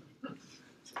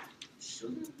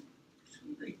 Shouldn't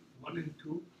like 1 and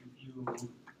 2 give you the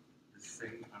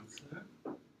same answer?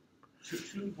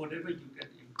 Shouldn't whatever you get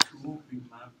in 2 be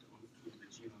mapped onto the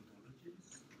gene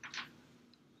ontologies?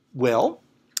 Well,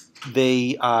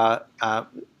 they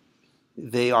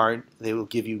will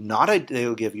give you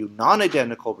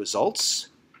non-identical results.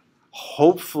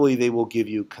 Hopefully, they will give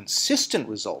you consistent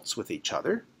results with each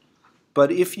other.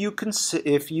 But if you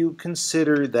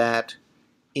consider that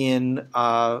in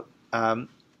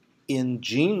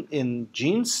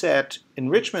gene set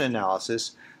enrichment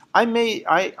analysis, I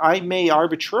may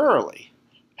arbitrarily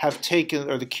have taken,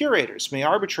 or the curators may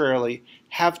arbitrarily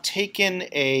have taken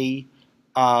a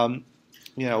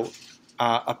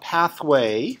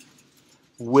pathway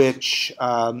which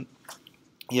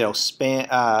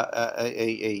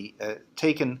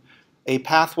taken a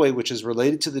pathway which is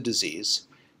related to the disease,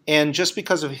 and just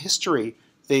because of history,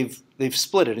 they've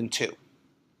split it in 2.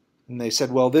 And they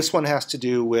said, well, this one has to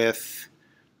do with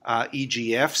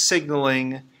EGF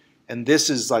signaling, and this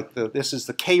is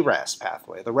the KRAS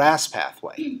pathway, the RAS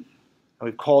pathway. And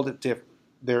we've called it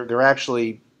they're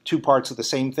actually 2 parts of the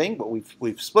same thing, but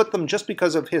we've split them just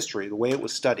because of history, the way it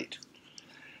was studied.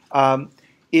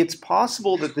 It's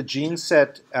possible that the gene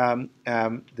set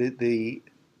the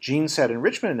gene set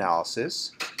enrichment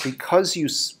analysis, because you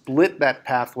split that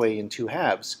pathway in 2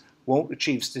 halves, won't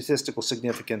achieve statistical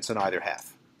significance in either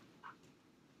half.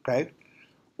 Okay,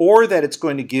 or that it's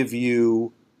going to give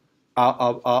you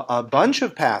a bunch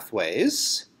of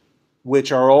pathways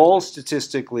which are all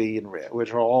statistically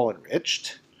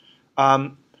enriched,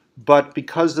 but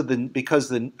because of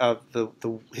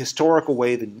the historical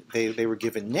way that they were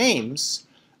given names,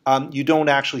 you don't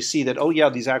actually see that. Oh yeah,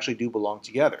 these actually do belong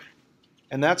together,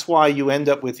 and that's why you end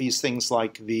up with these things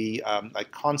like the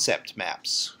concept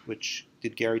maps. Which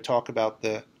did Gary talk about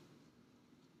the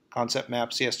concept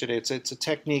maps yesterday? It's a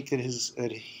technique that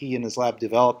he and his lab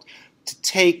developed to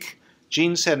take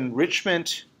gene set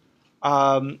enrichment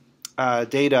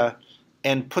data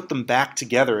and put them back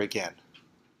together again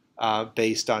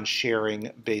based on sharing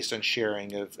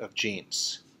of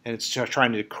genes, and it's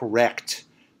trying to correct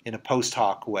in a post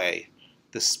hoc way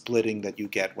the splitting that you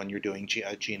get when you're doing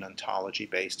a gene ontology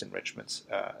based enrichment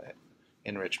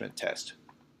test.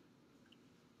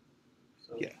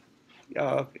 So,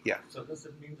 Yeah. So does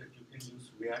it mean that you can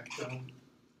use reactome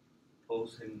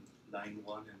both in line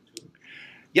 1 and 2?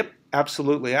 Yep,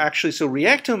 absolutely. Actually, so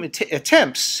Reactome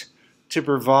attempts to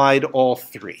provide all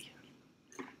three.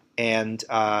 And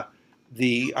I'm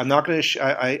not going to.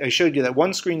 I showed you that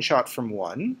one screenshot from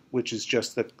one, which is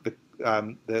just the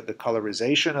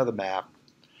colorization of the map.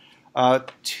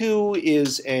 2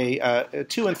 is a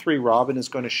 2 and 3. Robin is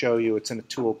going to show you. It's in a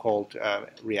tool called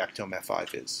Reactome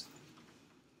F5is.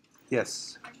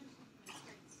 Yes.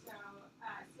 So,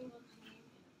 single claim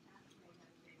in a pathway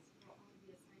like this will only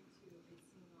be assigned to a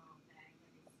single bag and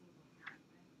a single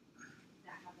pathway. Is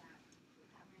that how that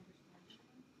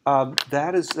my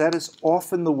understanding? That is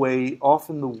often the way.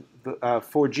 Often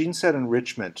for gene set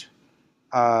enrichment,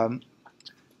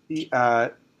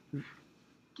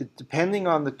 depending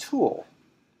on the tool,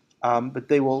 but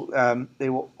they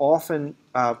will often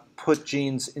put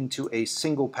genes into a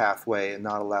single pathway and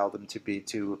not allow them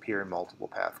to appear in multiple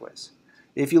pathways.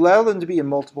 If you allow them to be in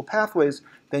multiple pathways,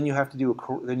 then you have to do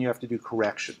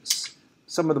corrections.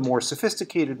 Some of the more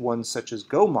sophisticated ones, such as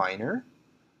GoMiner,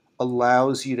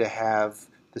 allows you to have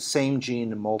the same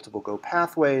gene in multiple Go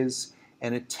pathways,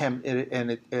 and it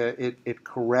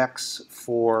corrects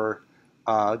for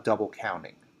double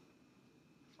counting.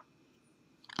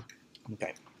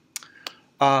 Okay.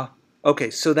 Okay.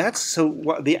 So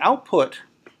the output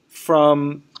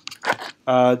from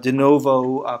de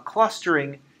novo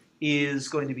clustering is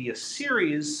going to be a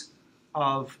series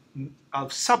of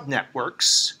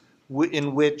subnetworks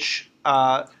in which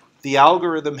the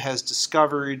algorithm has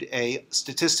discovered a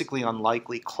statistically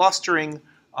unlikely clustering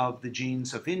of the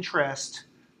genes of interest.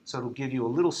 So it'll give you a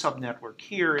little subnetwork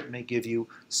here. It may give you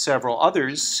several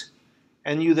others.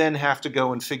 And you then have to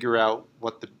go and figure out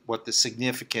what the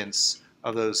significance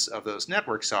of those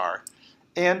networks are.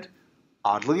 And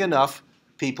oddly enough,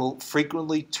 people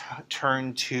frequently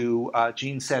turn to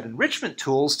gene set enrichment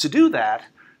tools to do that.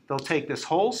 They'll take this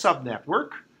whole subnetwork,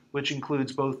 which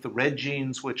includes both the red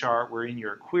genes, which were in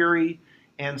your query,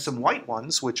 and some white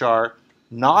ones, which are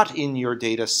not in your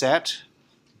data set,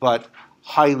 but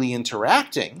highly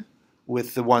interacting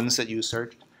with the ones that you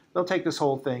searched. They'll take this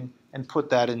whole thing and put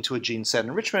that into a gene set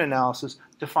enrichment analysis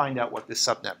to find out what this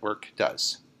subnetwork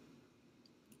does.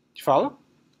 Do you follow?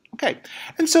 Okay.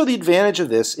 And so the advantage of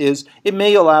this is it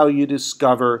may allow you to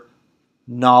discover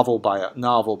novel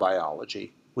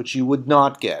biology, which you would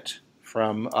not get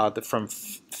from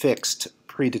fixed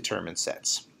predetermined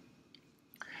sets.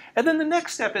 And then the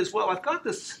next step is, well, I've got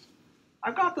this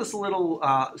little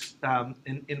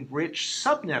enriched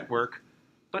subnetwork.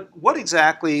 But what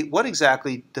exactly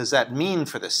does that mean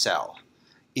for the cell?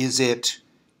 Is it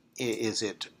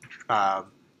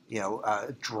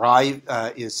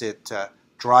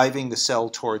driving the cell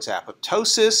towards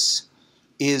apoptosis?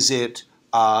 Is it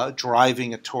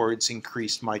driving it towards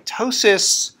increased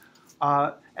mitosis?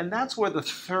 And that's where the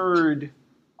third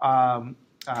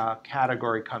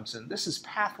category comes in. This is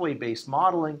pathway-based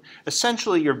modeling.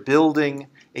 Essentially, you're building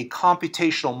a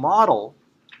computational model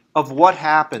of what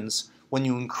happens when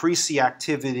you increase the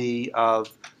activity of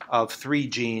 3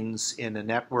 genes in a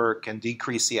network and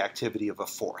decrease the activity of a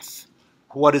 4th.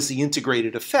 What is the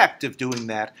integrated effect of doing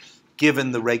that,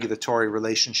 given the regulatory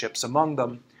relationships among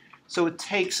them? So it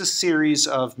takes a series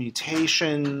of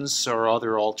mutations or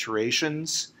other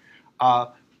alterations,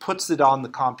 puts it on the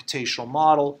computational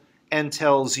model, and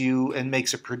tells you and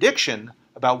makes a prediction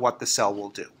about what the cell will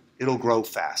do. It'll grow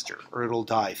faster or it'll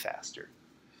die faster.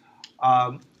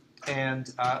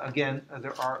 Again,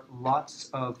 there are lots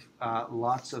of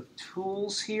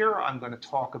tools here. I'm going to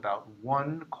talk about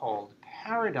one called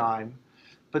Paradigm,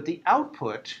 but the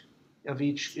output of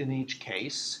in each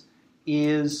case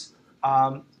is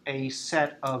a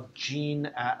set of gene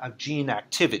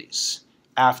activities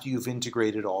after you've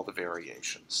integrated all the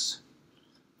variations.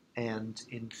 And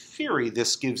in theory,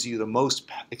 this gives you the most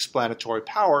explanatory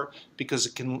power because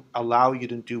it can allow you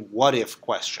to do what-if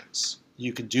questions.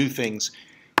 You can do things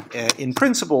in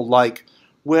principle like,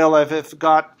 well, if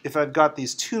I've got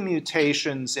these 2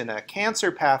 mutations in a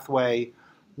cancer pathway,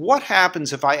 what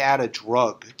happens if I add a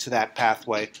drug to that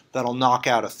pathway that'll knock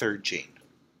out a 3rd gene?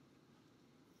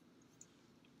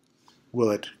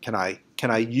 Can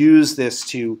I use this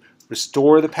to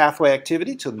restore the pathway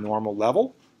activity to the normal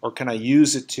level, or can I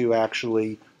use it to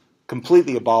actually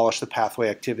completely abolish the pathway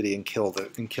activity and kill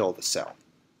the cell?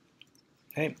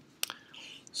 Okay.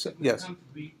 So yes.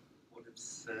 What it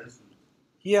says.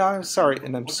 Yeah, I'm sorry,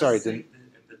 and I'm sorry. The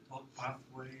top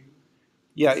pathway.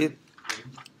 Yeah,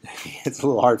 it's a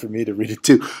little hard for me to read it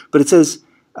too, but it says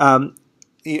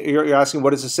you're asking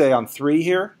what does it say on 3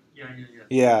 here? Yeah.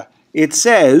 Yeah, it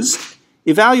says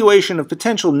evaluation of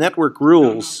potential network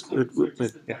rules.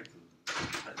 Yeah.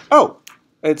 Oh,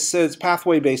 it says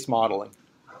pathway-based modeling.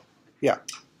 Yeah.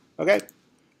 Okay.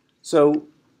 So,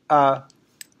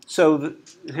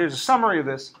 here's a summary of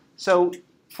this. So,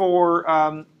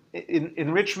 for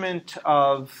enrichment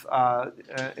of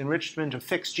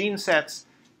fixed gene sets,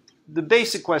 the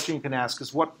basic question you can ask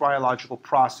is what biological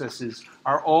processes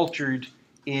are altered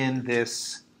in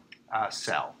this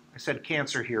cell. I said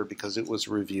cancer here because it was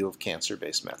a review of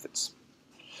cancer-based methods.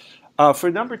 For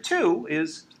number 2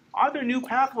 is, are there new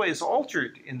pathways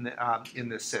altered in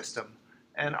this system?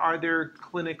 And are there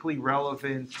clinically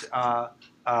relevant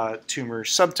tumor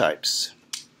subtypes?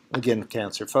 Again,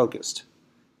 cancer-focused.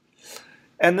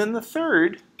 And then the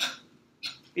third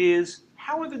is,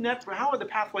 how are the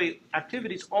pathway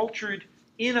activities altered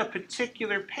in a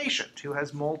particular patient who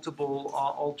has multiple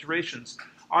alterations?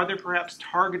 Are there perhaps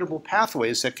targetable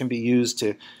pathways that can be used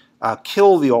to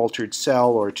kill the altered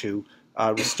cell or to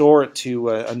restore it to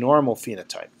a normal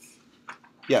phenotype?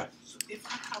 Yeah? So if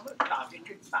I have a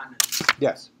targeted panel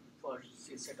Yes. for,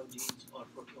 say, set of genes or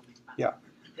proteomic panel, Yeah.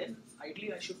 then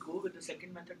ideally I should go with the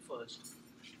second method first,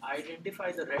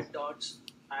 identify the red dots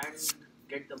and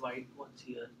get the white ones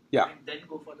here, Yeah. and then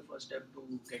go for the first step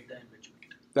to get the enrichment.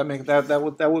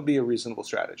 That would be a reasonable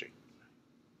strategy.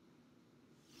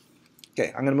 Okay,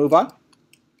 I'm going to move on. I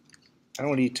don't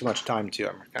want to eat too much time too.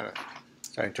 I'm kind of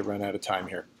starting to run out of time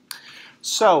here.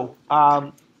 So,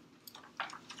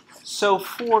 so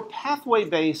for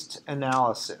pathway-based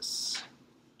analysis,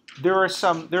 there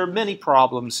are many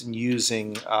problems in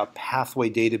using pathway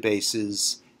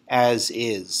databases as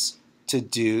is to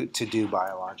do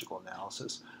biological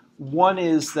analysis. One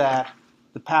is that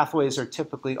the pathways are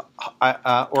typically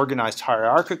organized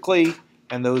hierarchically,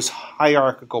 and those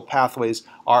hierarchical pathways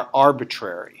are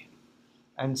arbitrary,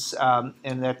 and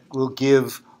that will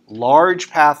give large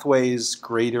pathways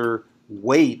greater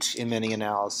weight in many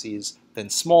analyses than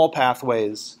small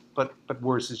pathways, but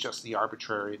worse is just the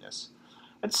arbitrariness.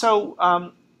 And so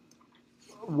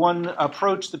one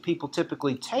approach that people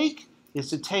typically take is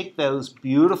to take those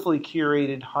beautifully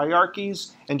curated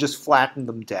hierarchies and just flatten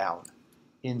them down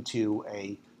into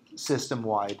a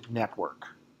system-wide network.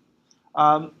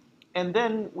 And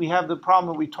then we have the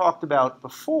problem that we talked about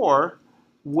before,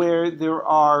 where there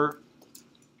are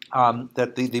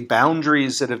that the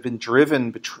boundaries that have been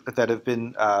drawn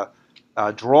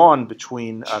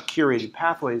between curated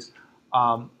pathways,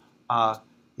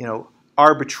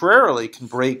 arbitrarily can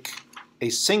break a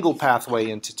single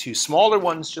pathway into two smaller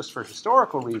ones just for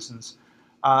historical reasons,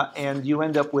 and you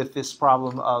end up with this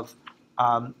problem of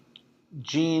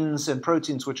genes and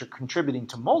proteins which are contributing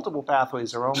to multiple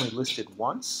pathways are only listed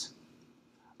once,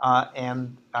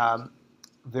 and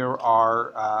there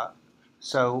are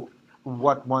so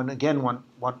what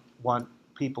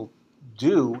people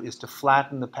do is to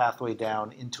flatten the pathway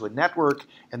down into a network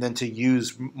and then to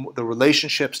use the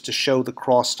relationships to show the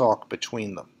crosstalk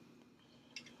between them.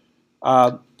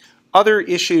 Other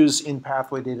issues in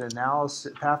pathway data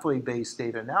analysis, pathway-based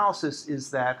data analysis, is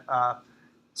that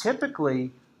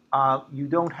typically you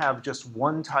don't have just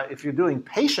one type. If you're doing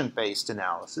patient-based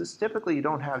analysis, typically you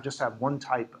don't have one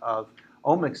type of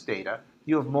omics data.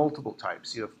 You have multiple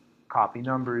types. You have copy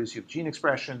numbers, you have gene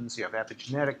expressions, you have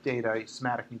epigenetic data,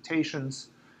 somatic mutations,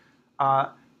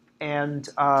 and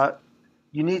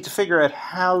you need to figure out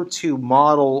how to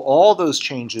model all those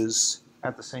changes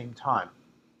at the same time.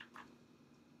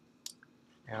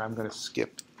 And I'm going to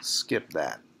skip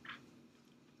that.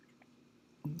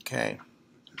 Okay,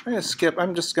 I'm going to skip.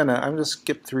 I'm just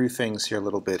skip through things here a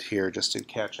little bit here just to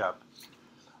catch up.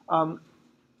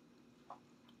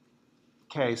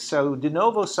 Okay, so de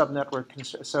novo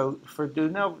subnetwork. So for de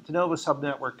novo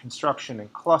subnetwork construction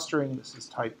and clustering, this is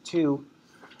type 2.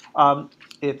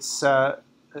 It's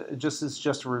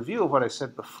just a review of what I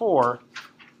said before.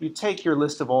 You take your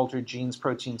list of altered genes,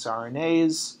 proteins,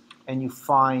 RNAs, and you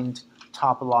find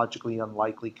topologically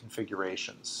unlikely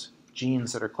configurations,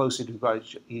 genes that are closer to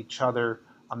each other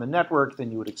on the network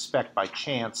than you would expect by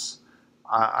chance,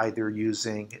 either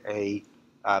using a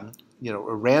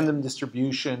random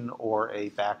distribution or a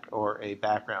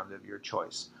background of your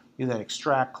choice. You then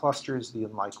extract clusters of the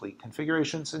unlikely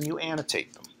configurations and you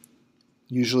annotate them.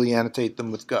 Usually annotate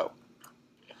them with Go.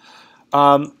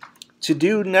 To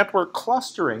do network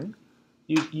clustering,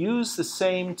 you use the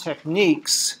same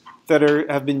techniques that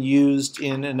have been used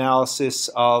in analysis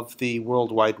of the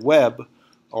World Wide Web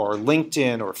or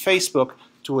LinkedIn or Facebook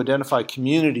to identify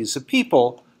communities of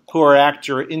people who are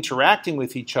interacting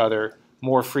with each other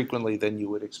more frequently than you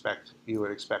would expect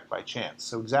by chance.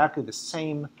 So exactly the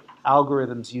same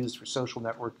algorithms used for social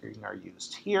networking are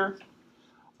used here,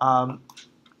 and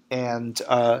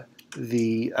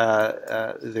there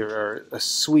are a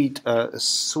suite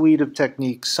of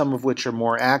techniques, some of which are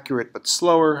more accurate but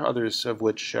slower, others of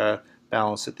which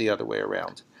balance it the other way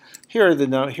around. Here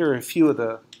are a few of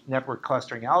the network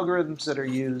clustering algorithms that are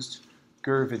used: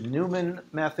 Girvan-Newman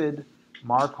method,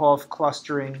 Markov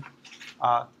clustering.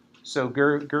 So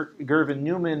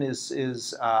Girvan-Newman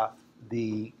is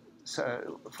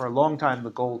for a long time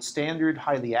the gold standard,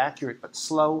 highly accurate but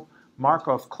slow.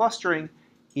 Markov clustering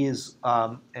is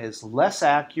less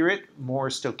accurate, more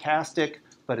stochastic,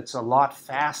 but it's a lot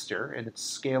faster and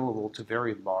it's scalable to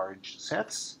very large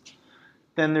sets.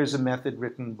 Then there's a method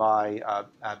written by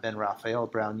Ben Raphael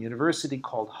at Brown University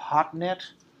called HotNet,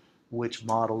 which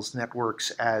models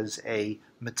networks as a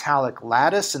metallic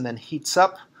lattice and then heats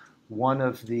up one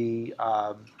of the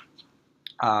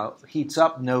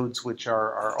nodes which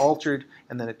are altered,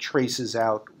 and then it traces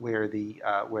out where the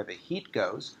heat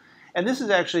goes. And this is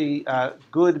actually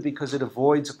good because it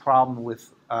avoids a problem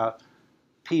with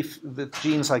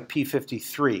genes like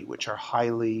p53, which are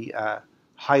highly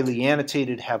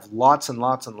annotated, have lots and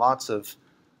lots and lots of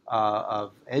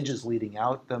edges leading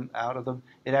out of them.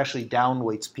 It actually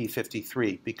downweights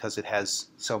p53 because it has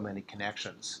so many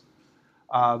connections.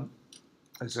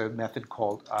 There's a method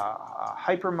called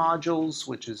hypermodules,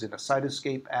 which is in a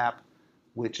Cytoscape app,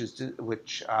 which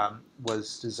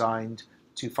was designed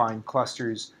to find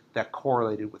clusters that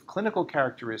correlated with clinical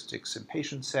characteristics in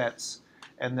patient sets.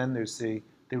 And then there's the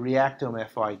Reactome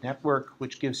FI network,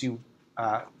 which gives you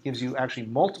actually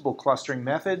multiple clustering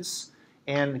methods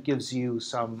and gives you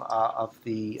some of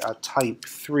the type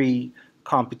 3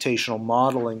 computational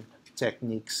modeling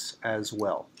techniques as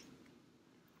well.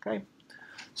 Okay.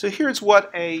 So here's what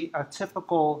a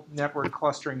typical network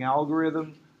clustering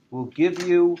algorithm will give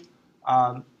you.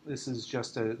 This is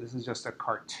just a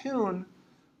cartoon,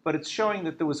 but it's showing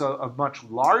that there was a much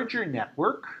larger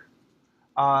network,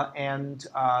 and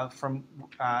from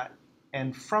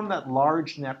that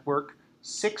large network,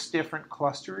 6 different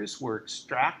clusters were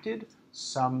extracted.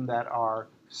 Some that are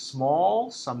small,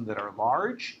 some that are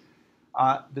large.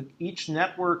 Each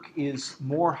network is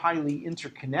more highly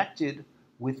interconnected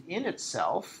within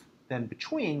itself than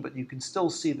between, but you can still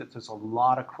see that there's a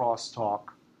lot of crosstalk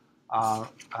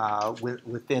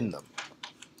within them.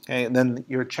 Okay, and then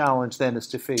your challenge then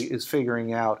is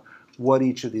figuring out what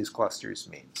each of these clusters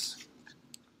means.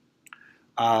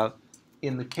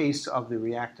 In the case of the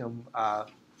Reactome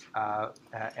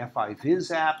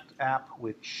FI-Viz app,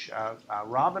 which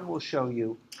Robin will show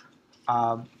you,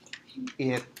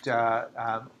 it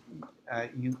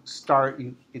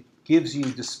gives you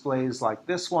displays like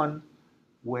this one,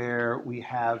 where we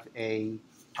have a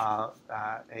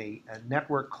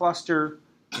network cluster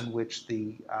in which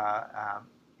the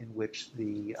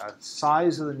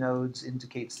size of the nodes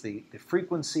indicates the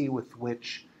frequency with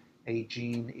which a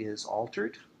gene is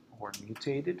altered or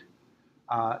mutated,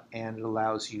 and it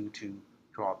allows you to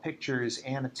draw pictures,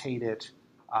 annotate it,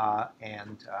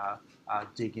 and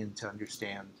dig in to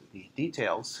understand the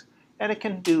details. And it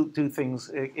can do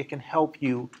things. It can help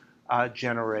you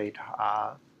generate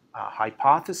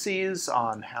hypotheses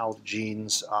on how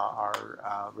genes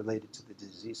are related to the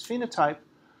disease phenotype,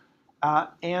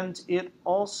 and it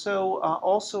also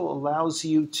allows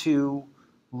you to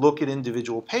look at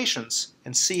individual patients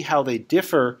and see how they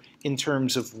differ in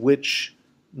terms of which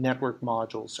network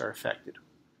modules are affected.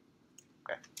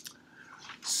 Okay,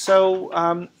 so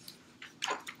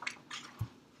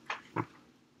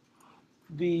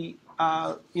in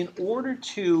order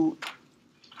to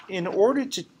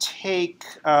take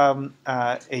a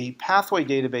pathway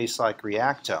database like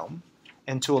Reactome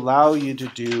and to allow you to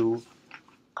do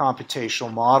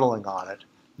computational modeling on it,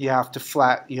 you have to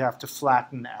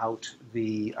flatten out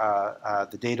the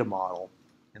data model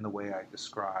in the way I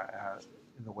described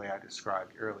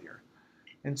earlier.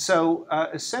 And so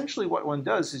essentially what one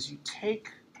does is you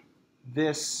take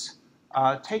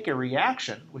a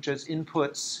reaction which has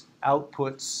inputs,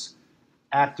 outputs,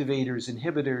 activators,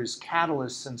 inhibitors,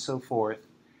 catalysts, and so forth,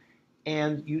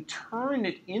 and you turn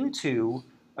it into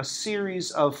a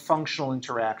series of functional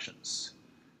interactions.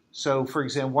 So, for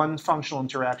example, one functional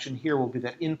interaction here will be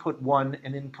that input 1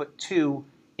 and input 2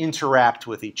 interact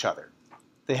with each other.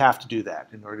 They have to do that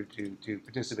in order to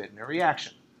participate in a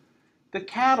reaction. The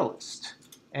catalyst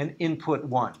and input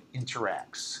 1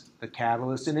 interacts. The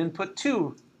catalyst and input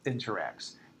 2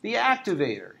 interacts. The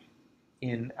activator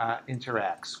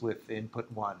interacts with input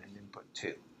 1 and input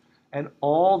 2. And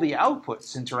all the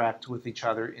outputs interact with each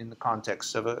other in the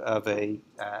context of a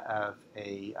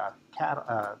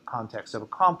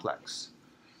complex.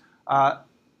 By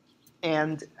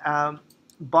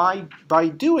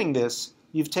doing this,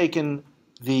 you've taken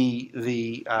the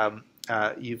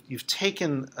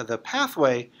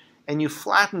pathway and you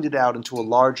flattened it out into a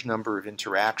large number of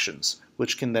interactions,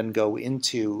 which can then go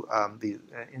into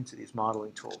into these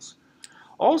modeling tools.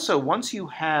 Also, once you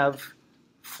have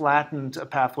flattened a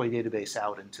pathway database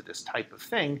out into this type of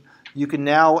thing, you can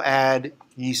now add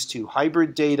yeast-2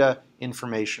 hybrid data,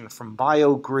 information from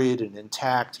BioGrid and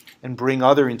Intact, and bring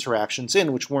other interactions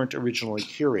in which weren't originally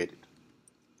curated.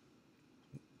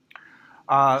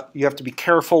 You have to be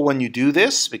careful when you do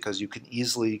this because you can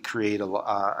easily create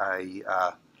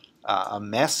a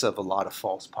mess of a lot of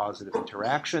false positive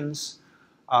interactions.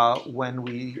 When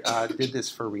we did this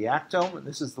for Reactome, and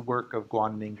this is the work of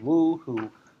Guanming Wu,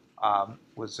 who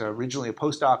was originally a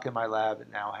postdoc in my lab and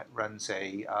now runs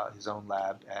his own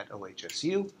lab at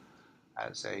OHSU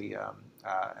as a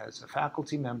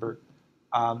faculty member.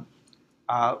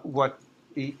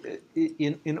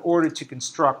 In order to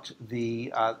construct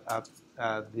the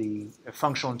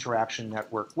functional interaction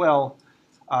network well,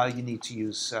 you need to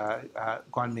use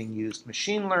Guanming used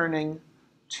machine learning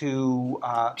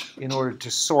in order to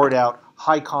sort out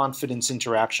high confidence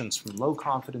interactions from low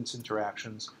confidence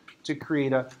interactions to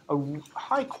create a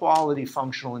high quality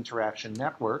functional interaction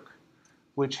network,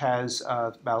 which has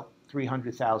about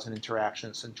 300,000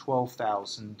 interactions and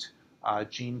 12,000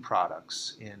 gene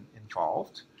products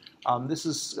involved. This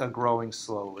is growing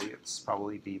slowly. It's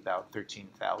probably be about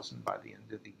 13,000 by the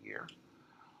end of the year.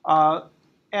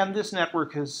 And this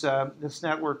network was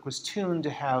tuned to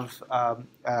have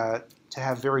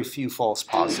very few false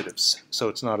positives, so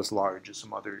it's not as large as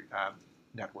some other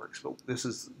networks. But this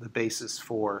is the basis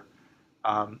for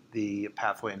the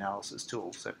pathway analysis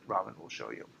tools that Robin will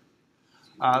show you.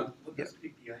 What does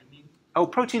PPI mean? Oh,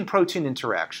 protein-protein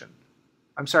interaction.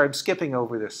 I'm sorry, I'm skipping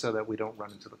over this so that we don't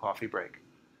run into the coffee break.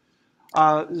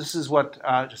 This is what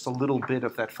just a little bit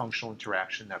of that functional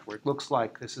interaction network looks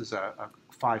like. This is a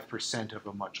 5% of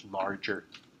a much larger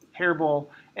hairball.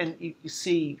 And you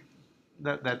see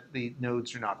that the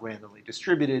nodes are not randomly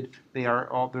distributed.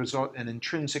 There's an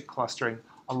intrinsic clustering.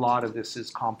 A lot of this is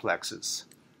complexes,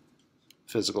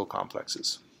 physical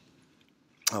complexes.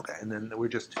 Okay, and then we're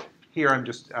just, here I'm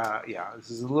just,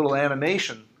 this is a little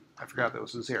animation. I forgot that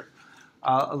this was here.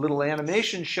 A little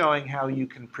animation showing how you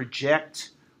can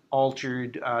project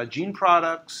altered gene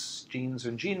products, genes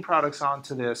and gene products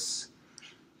onto this,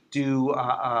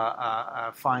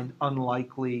 find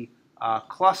unlikely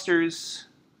clusters,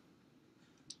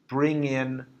 bring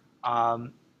in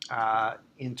bring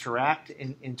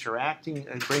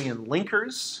in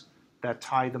linkers that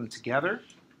tie them together,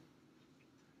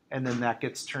 and then that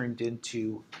gets turned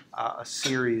into a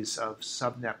series of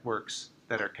subnetworks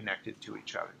that are connected to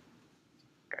each other.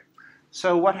 Okay.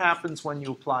 So what happens when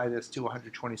you apply this to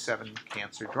 127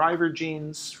 cancer driver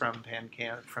genes from pan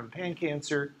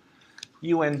cancer?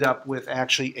 You end up with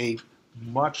actually a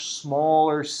much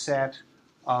smaller set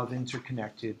of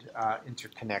interconnected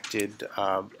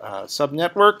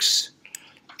subnetworks,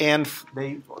 and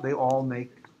they all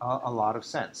make a lot of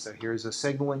sense. So here's a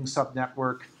signaling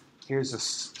subnetwork, here's a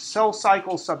cell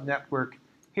cycle subnetwork,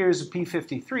 here's a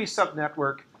p53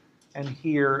 subnetwork, and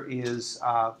here is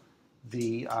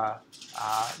the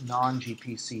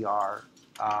non-GPCR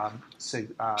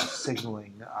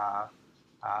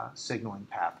signaling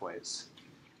pathways.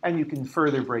 And you can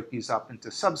further break these up into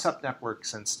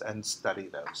subnetworks and study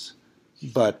those.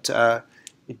 But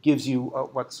it gives you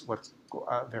what's a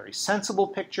very sensible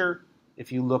picture.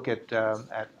 If you look at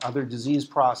other disease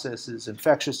processes,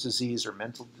 infectious disease or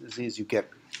mental disease, you get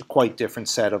a quite different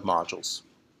set of modules.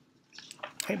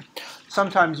 Okay.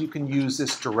 Sometimes you can use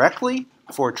this directly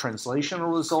for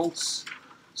translational results.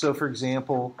 So for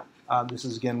example, this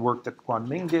is again work that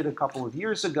Guanming did a couple of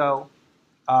years ago.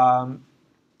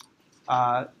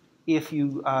 If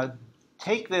you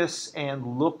take this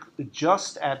and look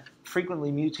just at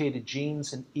frequently mutated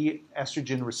genes in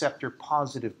estrogen receptor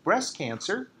positive breast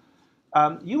cancer,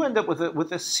 you end up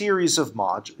with a series of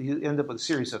modules. You end up with a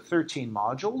series of 13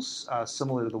 modules,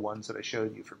 similar to the ones that I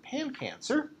showed you for pan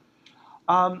cancer.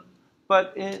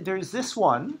 But there's this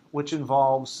one, which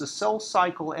involves the cell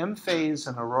cycle M phase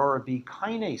and Aurora B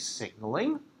kinase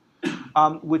signaling,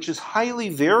 which is highly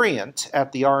variant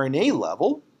at the RNA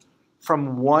level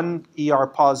from one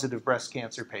ER-positive breast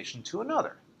cancer patient to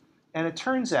another. And it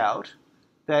turns out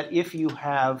that if you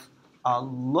have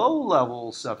low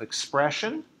levels of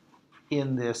expression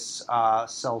in this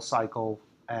cell cycle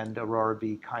and Aurora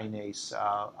B kinase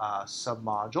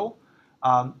submodule,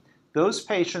 those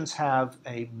patients have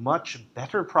a much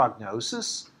better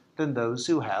prognosis than those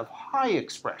who have high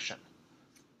expression.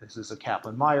 This is a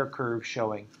Kaplan-Meier curve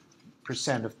showing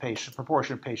proportion of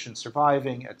patients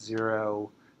surviving at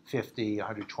 0, 50,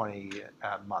 120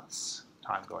 months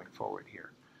time going forward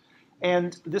here.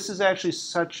 And this is actually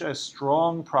such a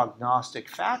strong prognostic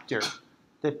factor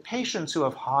that patients who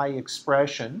have high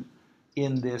expression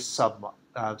in this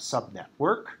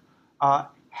subnetwork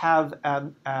have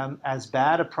as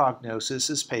bad a prognosis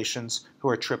as patients who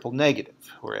are triple negative,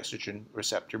 who are estrogen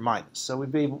receptor minus. So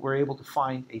we're able to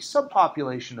find a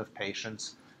subpopulation of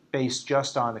patients based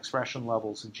just on expression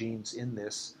levels of genes in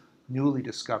this newly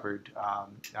discovered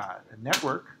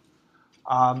network,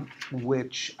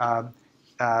 which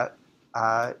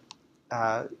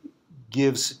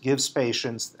gives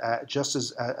patients just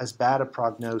as bad a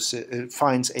prognosis. It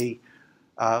finds a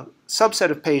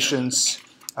subset of patients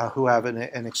who have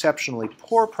an exceptionally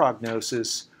poor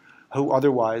prognosis, who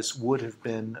otherwise would have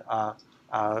been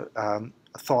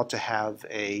thought to have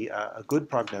a good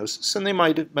prognosis, and they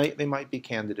might be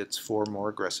candidates for more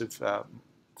aggressive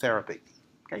therapy.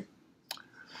 Okay,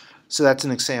 so that's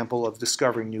an example of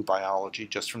discovering new biology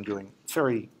just from doing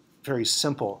very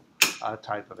simple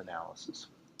type of analysis.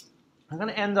 I'm going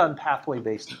to end on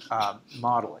pathway-based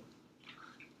modeling.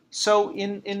 So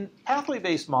in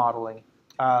pathway-based modeling,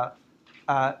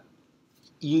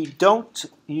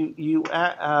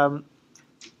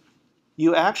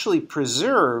 you actually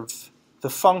preserve the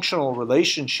functional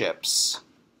relationships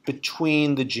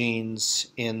between the genes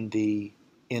in the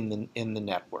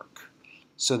network,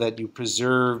 so that you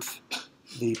preserve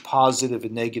the positive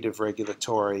and negative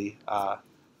regulatory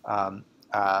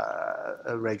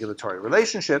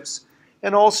relationships,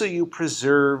 and also you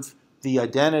preserve the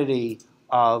identity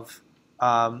of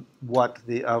what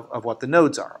the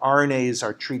nodes are. RNAs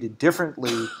are treated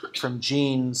differently from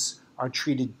genes, are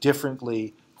treated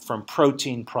differently from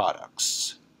protein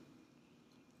products.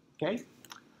 Okay?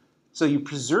 So you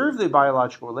preserve the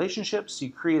biological relationships, you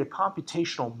create a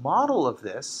computational model of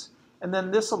this, and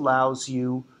then this allows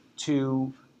you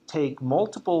to take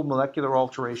multiple molecular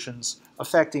alterations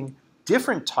affecting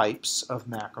different types of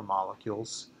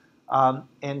macromolecules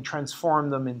and transform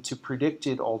them into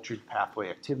predicted altered pathway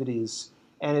activities.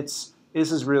 And this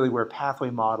is really where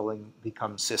pathway modeling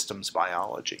becomes systems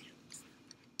biology.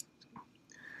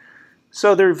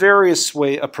 So there are various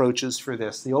approaches for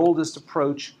this. The oldest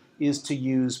approach is to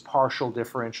use partial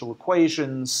differential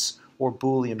equations or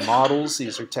Boolean models.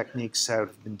 These are techniques that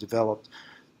have been developed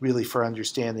really for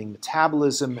understanding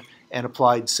metabolism and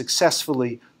applied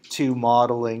successfully to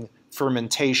modeling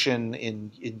fermentation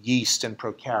in yeast and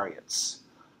prokaryotes.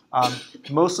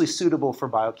 Mostly suitable for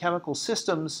biochemical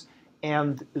systems,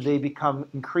 and they become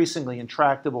increasingly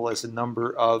intractable as a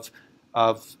number of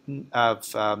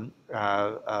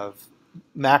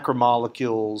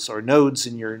macromolecules or nodes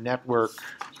in your network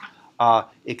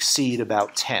exceed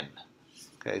about 10.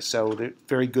 Okay, so they're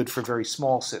very good for very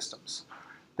small systems.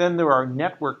 Then there are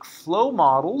network flow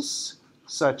models,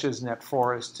 such as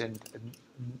NetForest and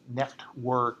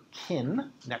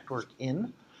Networkin,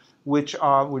 which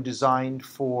were designed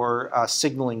for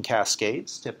signaling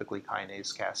cascades, typically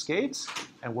kinase cascades,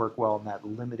 and work well in that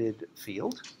limited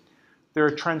field. There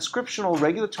are transcriptional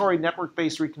regulatory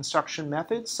network-based reconstruction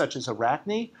methods, such as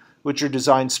Arachne, which are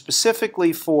designed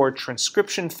specifically for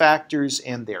transcription factors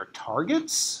and their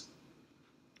targets.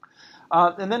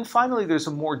 And then finally, there's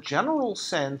a more general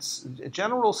set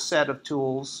of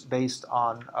tools based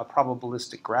on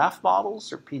probabilistic graph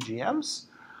models, or PGMs,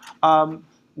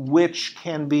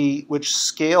 which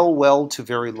scale well to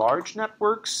very large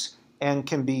networks and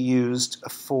can be used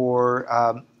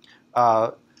for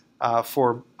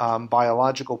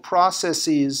biological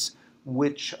processes,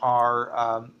 which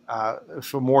are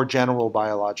for more general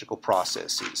biological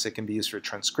processes. They can be used for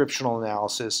transcriptional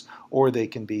analysis, or they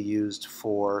can be used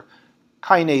for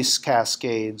kinase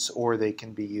cascades, or they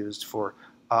can be used for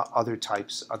other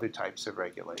types of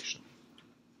regulation.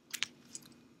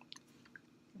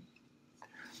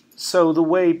 So the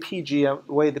way the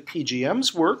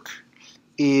PGMs work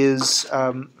is,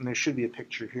 and there should be a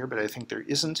picture here, but I think there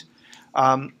isn't,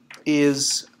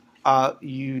 is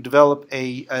you develop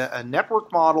a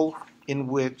network model in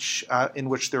which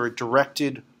there are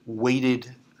directed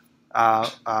weighted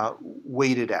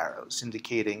arrows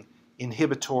indicating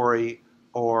inhibitory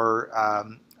or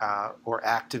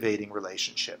activating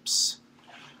relationships.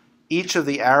 Each of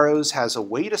the arrows has a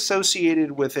weight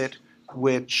associated with it,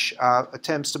 which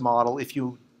attempts to model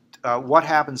what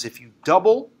happens if you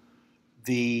double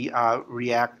the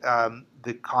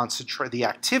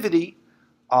activity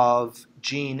of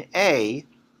gene A.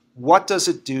 What does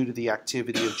it do to the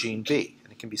activity of gene B?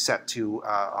 And it can be set to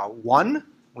 1, in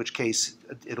which case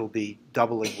it'll be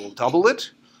doubling will double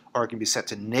it, or it can be set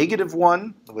to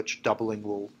 -1, in which doubling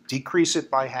will decrease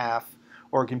it by half,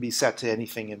 or it can be set to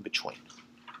anything in between.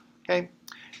 Okay,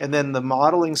 and then the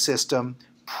modeling system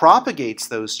propagates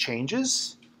those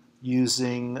changes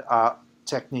using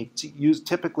technique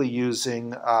typically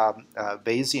using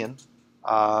Bayesian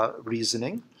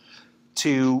reasoning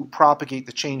to propagate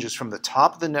the changes from the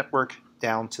top of the network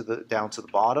down to the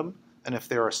bottom. And if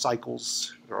there are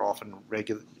cycles, there are often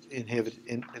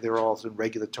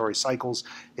regulatory cycles.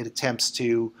 It attempts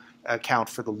to account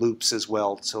for the loops as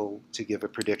well to give a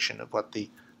prediction of what the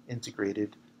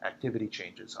integrated activity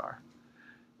changes are.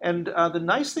 And the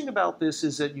nice thing about this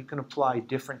is that you can apply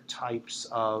different types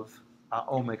of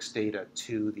omics data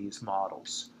to these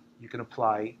models. You can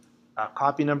apply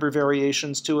copy number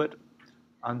variations to it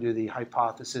under the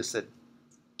hypothesis that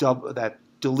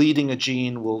deleting a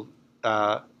gene will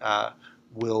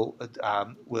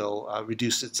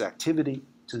reduce its activity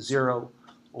to 0,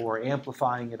 or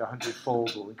amplifying it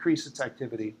 100-fold will increase its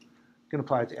activity. You can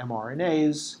apply it to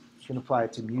mRNAs. You can apply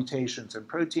it to mutations and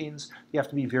proteins. You have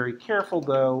to be very careful,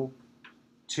 though,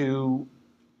 to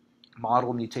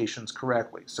model mutations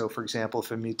correctly. So, for example,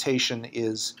 if a mutation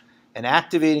is an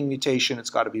activating mutation, it's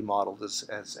got to be modeled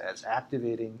as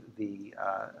activating the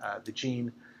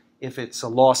gene. If it's a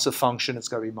loss of function, it's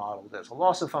got to be modeled as a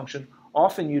loss of function.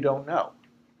 Often you don't know.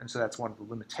 And so that's one of the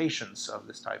limitations of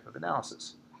this type of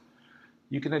analysis.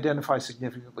 You can identify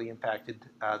significantly impacted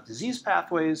disease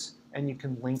pathways, and you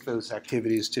can link those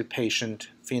activities to patient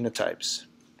phenotypes.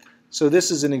 So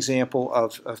this is an example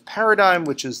of Paradigm,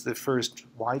 which is the first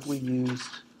widely used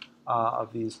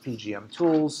of these PGM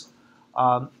tools.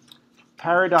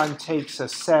 Paradigm takes a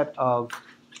set of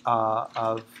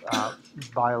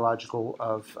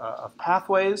biological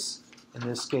pathways. In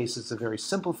this case, it's a very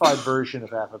simplified version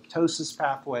of apoptosis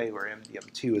pathway, where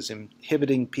MDM2 is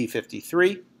inhibiting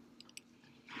p53.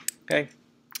 Okay,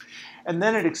 and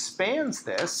then it expands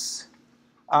this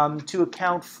to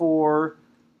account for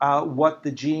what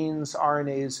the genes,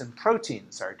 RNAs, and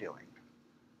proteins are doing.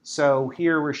 So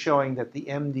here we're showing that the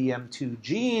MDM2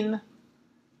 gene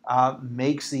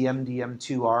makes the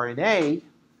MDM2 RNA,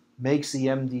 makes the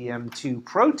MDM2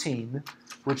 protein,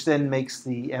 which then makes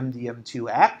the MDM2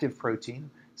 active protein.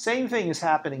 Same thing is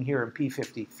happening here in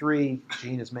p53. The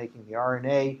gene is making the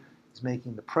RNA, is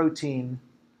making the protein,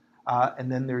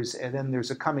 and then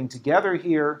there's a coming together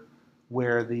here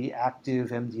where the active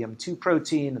MDM2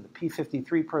 protein and the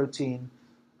p53 protein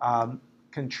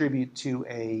contribute to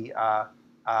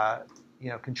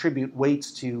contribute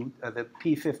weights to the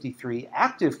p53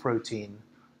 active protein,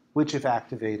 which, if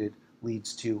activated,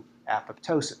 leads to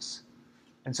apoptosis.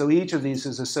 And so each of these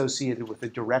is associated with a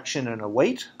direction and a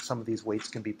weight. Some of these weights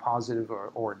can be positive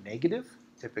or negative.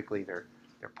 Typically, they're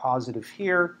positive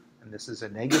here, and this is a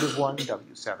negative one.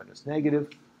 W7 is negative.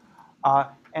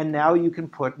 And now you can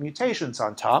put mutations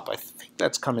on top. I think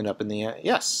that's coming up in the end.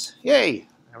 Yes, yay,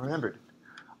 I remembered.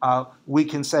 We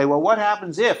can say, well, what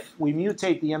happens if we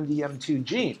mutate the MDM2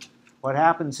 gene? What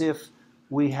happens if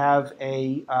we have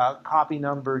a copy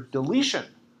number deletion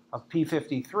of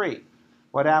p53?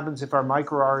 What happens if our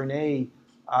microRNA,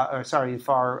 if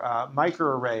our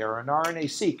microarray or an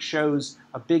RNA-seq shows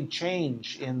a big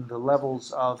change in the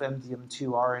levels of MDM2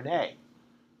 RNA?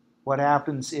 What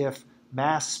happens if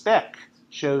mass spec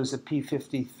shows that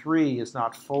p53 is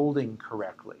not folding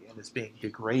correctly and is being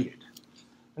degraded?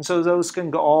 And so those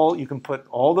can go you can put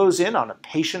all those in on a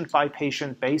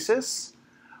patient-by-patient basis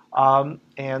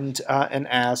and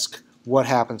ask what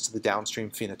happens to the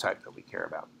downstream phenotype that we care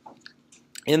about.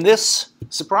 And this,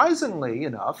 surprisingly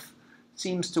enough,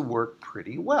 seems to work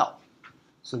pretty well.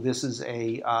 So this is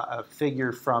a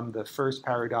figure from the first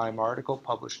Paradigm article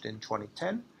published in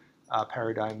 2010.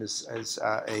 Paradigm is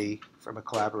from a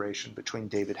collaboration between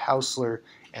David Hausler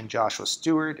and Joshua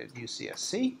Stewart at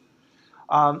UCSC.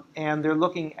 And they're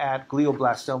looking at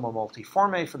glioblastoma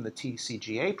multiforme from the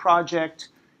TCGA project.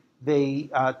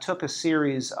 They took a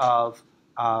series of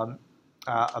about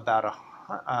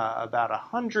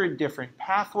 100 different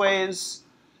pathways,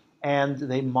 and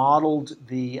they modeled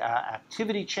the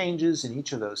activity changes in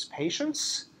each of those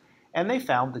patients. And they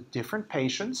found that different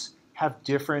patients have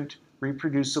different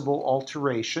reproducible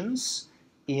alterations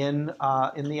in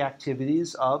the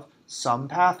activities of some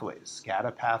pathways,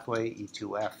 GATA pathway,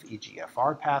 E2F,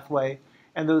 EGFR pathway,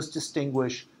 and those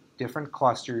distinguish different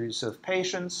clusters of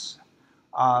patients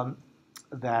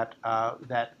that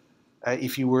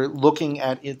if you were looking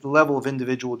at the level of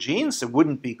individual genes, there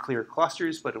wouldn't be clear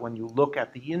clusters, but when you look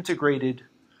at the integrated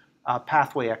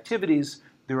pathway activities,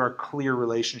 there are clear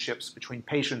relationships between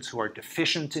patients who are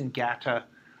deficient in GATA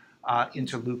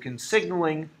interleukin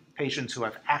signaling, patients who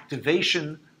have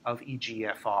activation of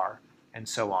EGFR, and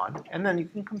so on. And then you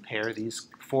can compare these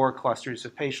 4 clusters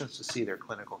of patients to see their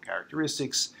clinical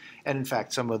characteristics. And in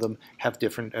fact, some of them have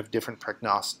different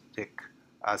prognostic.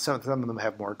 Some of them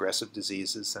have more aggressive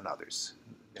diseases than others.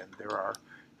 And there are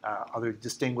other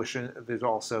distinguishing. There's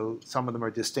also some of them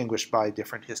are distinguished by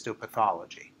different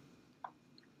histopathology.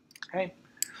 Okay.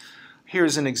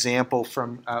 Here's an example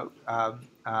from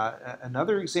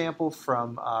another example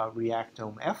from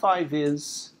Reactome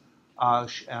FIVIS on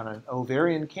an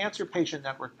ovarian cancer patient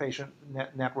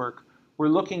network. We're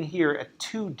looking here at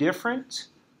two different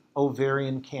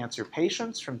ovarian cancer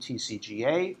patients from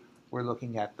TCGA. We're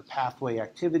looking at the pathway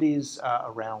activities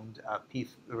around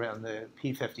the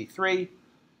P53.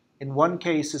 In one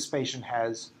case, this patient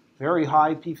has very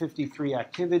high P53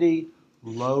 activity,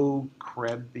 low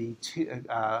CREB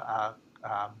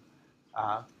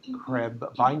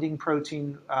binding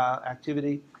protein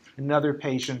activity. Another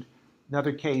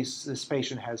case, this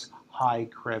patient has high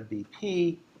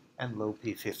CREB-BP and low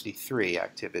P53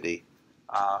 activity.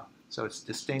 So it's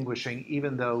distinguishing,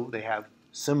 even though they have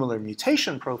similar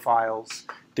mutation profiles,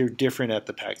 they're different at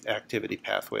the activity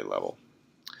pathway level.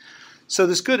 So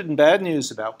there's good and bad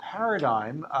news about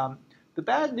Paradigm. The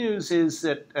bad news is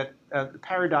that the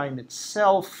Paradigm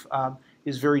itself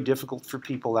is very difficult for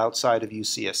people outside of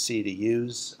UCSC to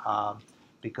use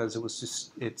because it was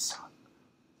just,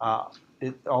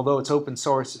 although it's open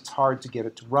source, it's hard to get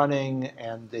it running,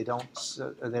 and they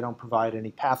don't provide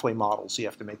any pathway models. You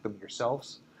have to make them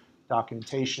yourselves.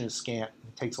 Documentation is scant.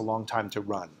 It takes a long time to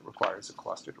run. It requires a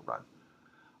cluster to run.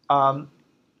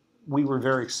 We were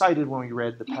very excited when we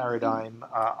read the Paradigm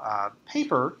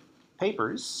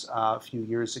papers a few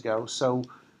years ago. So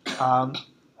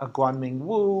Guanming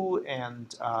Wu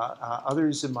and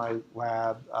others in my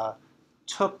lab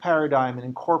took Paradigm and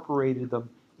incorporated them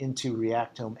into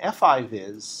Reactome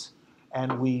FIVIS,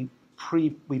 and we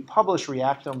published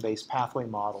Reactome-based pathway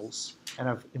models and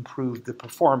have improved the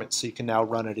performance, so you can now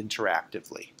run it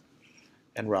interactively.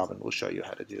 And Robin will show you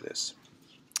how to do this.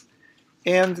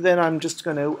 And then I'm just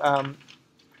going to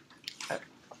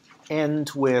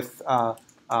end with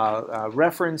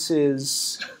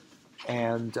references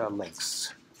and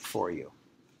links for you.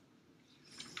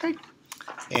 Okay.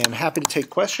 And happy to take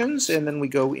questions, and then we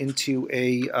go into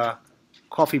a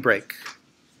coffee break.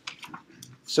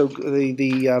 So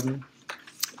the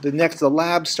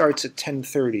lab starts at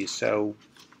 10:30, so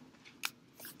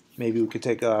maybe we could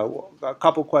take a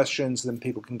couple questions, then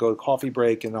people can go to coffee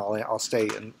break, and I'll stay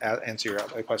and answer your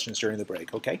questions during the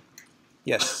break. Okay?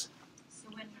 Yes. So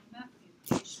when you map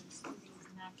mutations to these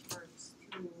networks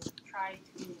to try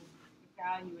to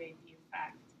evaluate the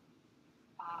effect,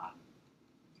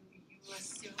 do you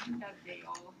assume that they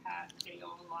all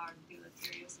are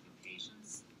deleterious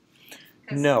mutations?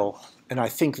 No, and I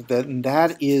think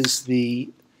that is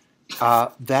the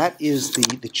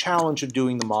challenge of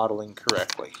doing the modeling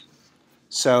correctly.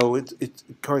 So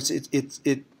of course if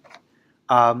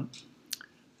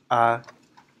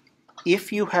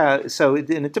you have,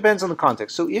 and it depends on the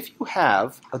context. So if you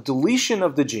have a deletion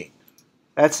of the gene,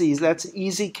 that's an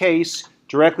easy case.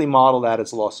 Directly model that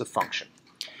as loss of function.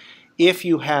 If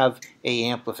you have a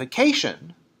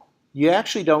amplification, you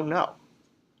actually don't know.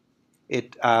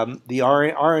 The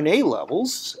RNA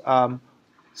levels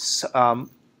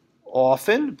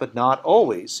often, but not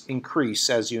always, increase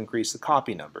as you increase the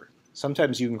copy number.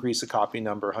 Sometimes you increase the copy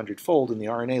number 100-fold and the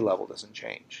RNA level doesn't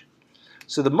change.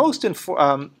 So the most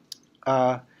RNA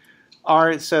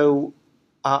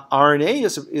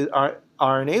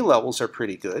levels are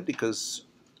pretty good because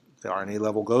the RNA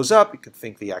level goes up. You could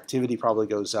think the activity probably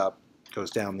goes up,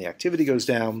 goes down, the activity goes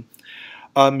down.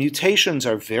 Mutations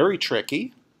are very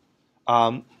tricky.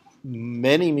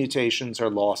 Many mutations are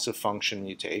loss of function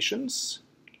mutations.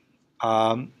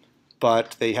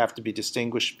 But they have to be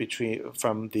distinguished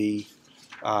from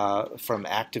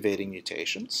activating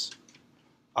mutations,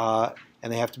 and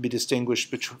they have to be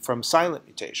distinguished from silent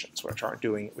mutations, which aren't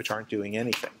doing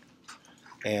anything.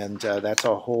 And that's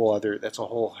a whole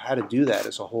how to do that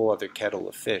is a whole other kettle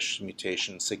of fish.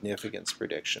 Mutation significance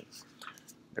prediction.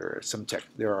 There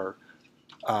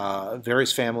are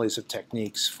various families of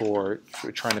techniques for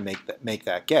trying to make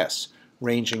that guess,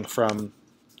 ranging from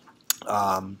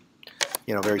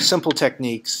very simple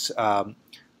techniques,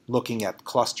 looking at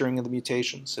clustering of the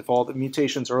mutations. If all the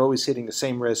mutations are always hitting the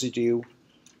same residue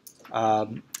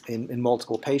in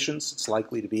multiple patients, it's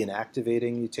likely to be an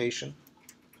activating mutation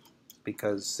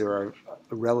because there are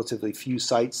relatively few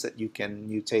sites that you can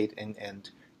mutate and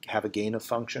have a gain of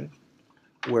function.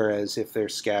 Whereas if they're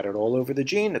scattered all over the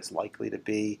gene, it's likely to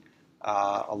be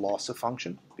a loss of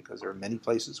function because there are many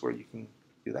places where you can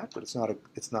do that, but it's not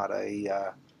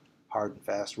a hard and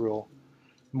fast rule.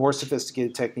 More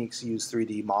sophisticated techniques use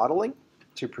 3D modeling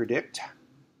to predict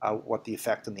what the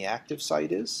effect on the active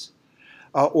site is.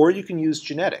 Or you can use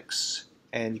genetics.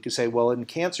 And you can say, well, in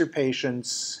cancer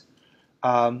patients,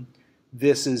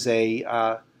 this is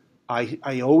a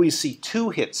I always see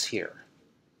 2 hits here.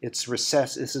 This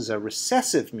is a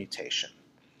recessive mutation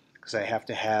because I have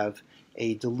to have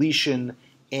a deletion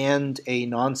and a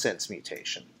nonsense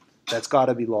mutation. That's got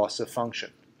to be loss of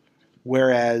function.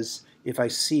 Whereas if I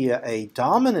see a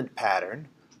dominant pattern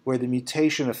where the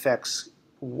mutation affects,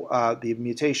 the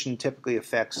mutation typically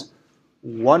affects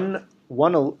one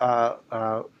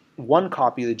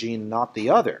copy of the gene, not the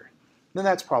other, then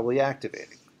that's probably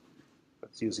activating.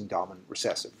 That's using dominant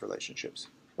recessive relationships.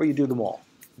 Or you do them all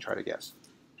and try to guess.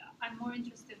 I'm more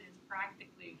interested in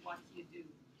practically what you do.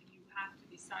 Do you have to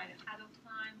decide ahead of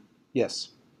time Yes.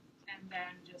 and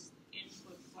then just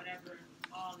input whatever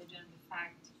knowledge and the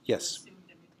fact Yes. to assume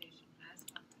the mutation has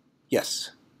happened?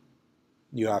 Yes.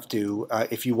 You have to,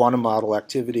 if you want to model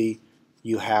activity,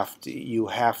 you have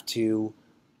to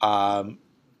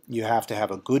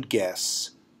have a good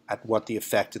guess at what the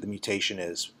effect of the mutation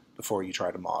is before you try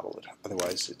to model it.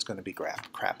 Otherwise, it's going to be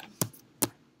crap.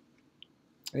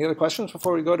 Any other questions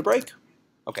before we go to break?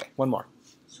 Okay, one more.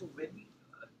 So when we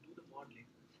do the modeling,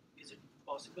 is it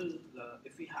possible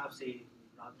if we have, say,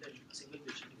 rather than a single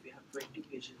patient, if we have 20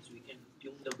 patients, we can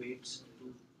tune the weights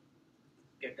to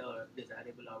get a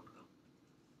desirable outcome?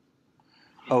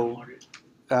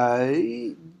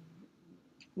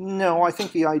 No, I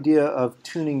think the idea of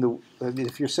tuning the,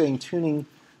 if you're saying tuning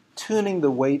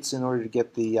the weights in order to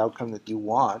get the outcome that you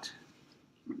want,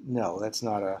 no, that's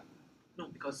not a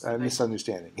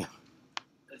misunderstanding.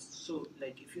 So,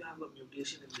 like, if you have a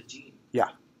mutation in the gene, yeah,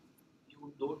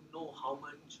 you don't know how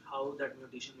that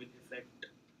mutation will affect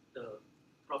the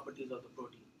properties of the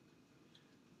protein.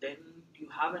 Then you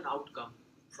have an outcome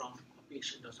from a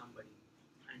patient or somebody,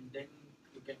 and then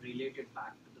you can relate it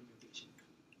back to the mutation.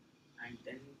 And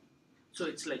then, so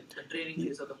it's like the training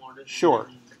phase of the model sure.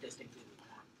 and the testing phase of the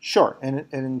model. Sure, and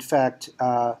in fact,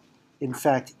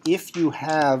 if you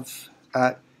have,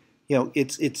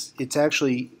 it's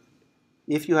actually,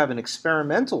 if you have an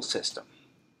experimental system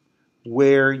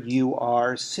where you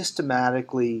are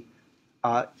systematically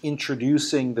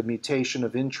introducing the mutation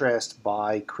of interest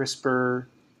by CRISPR,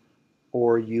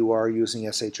 or you are using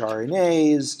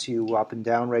shRNAs to up and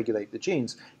down regulate the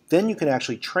genes, then you can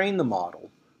actually train the model,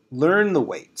 learn the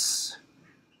weights,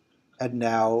 and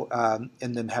now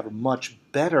and then have a much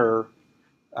better,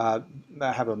 have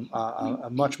a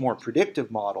much more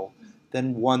predictive model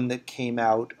than one that came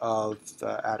out of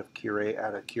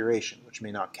curation, which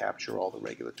may not capture all the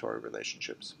regulatory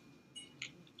relationships.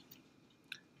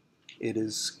 It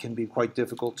can be quite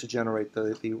difficult to generate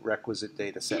the requisite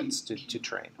data sets to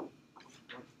train.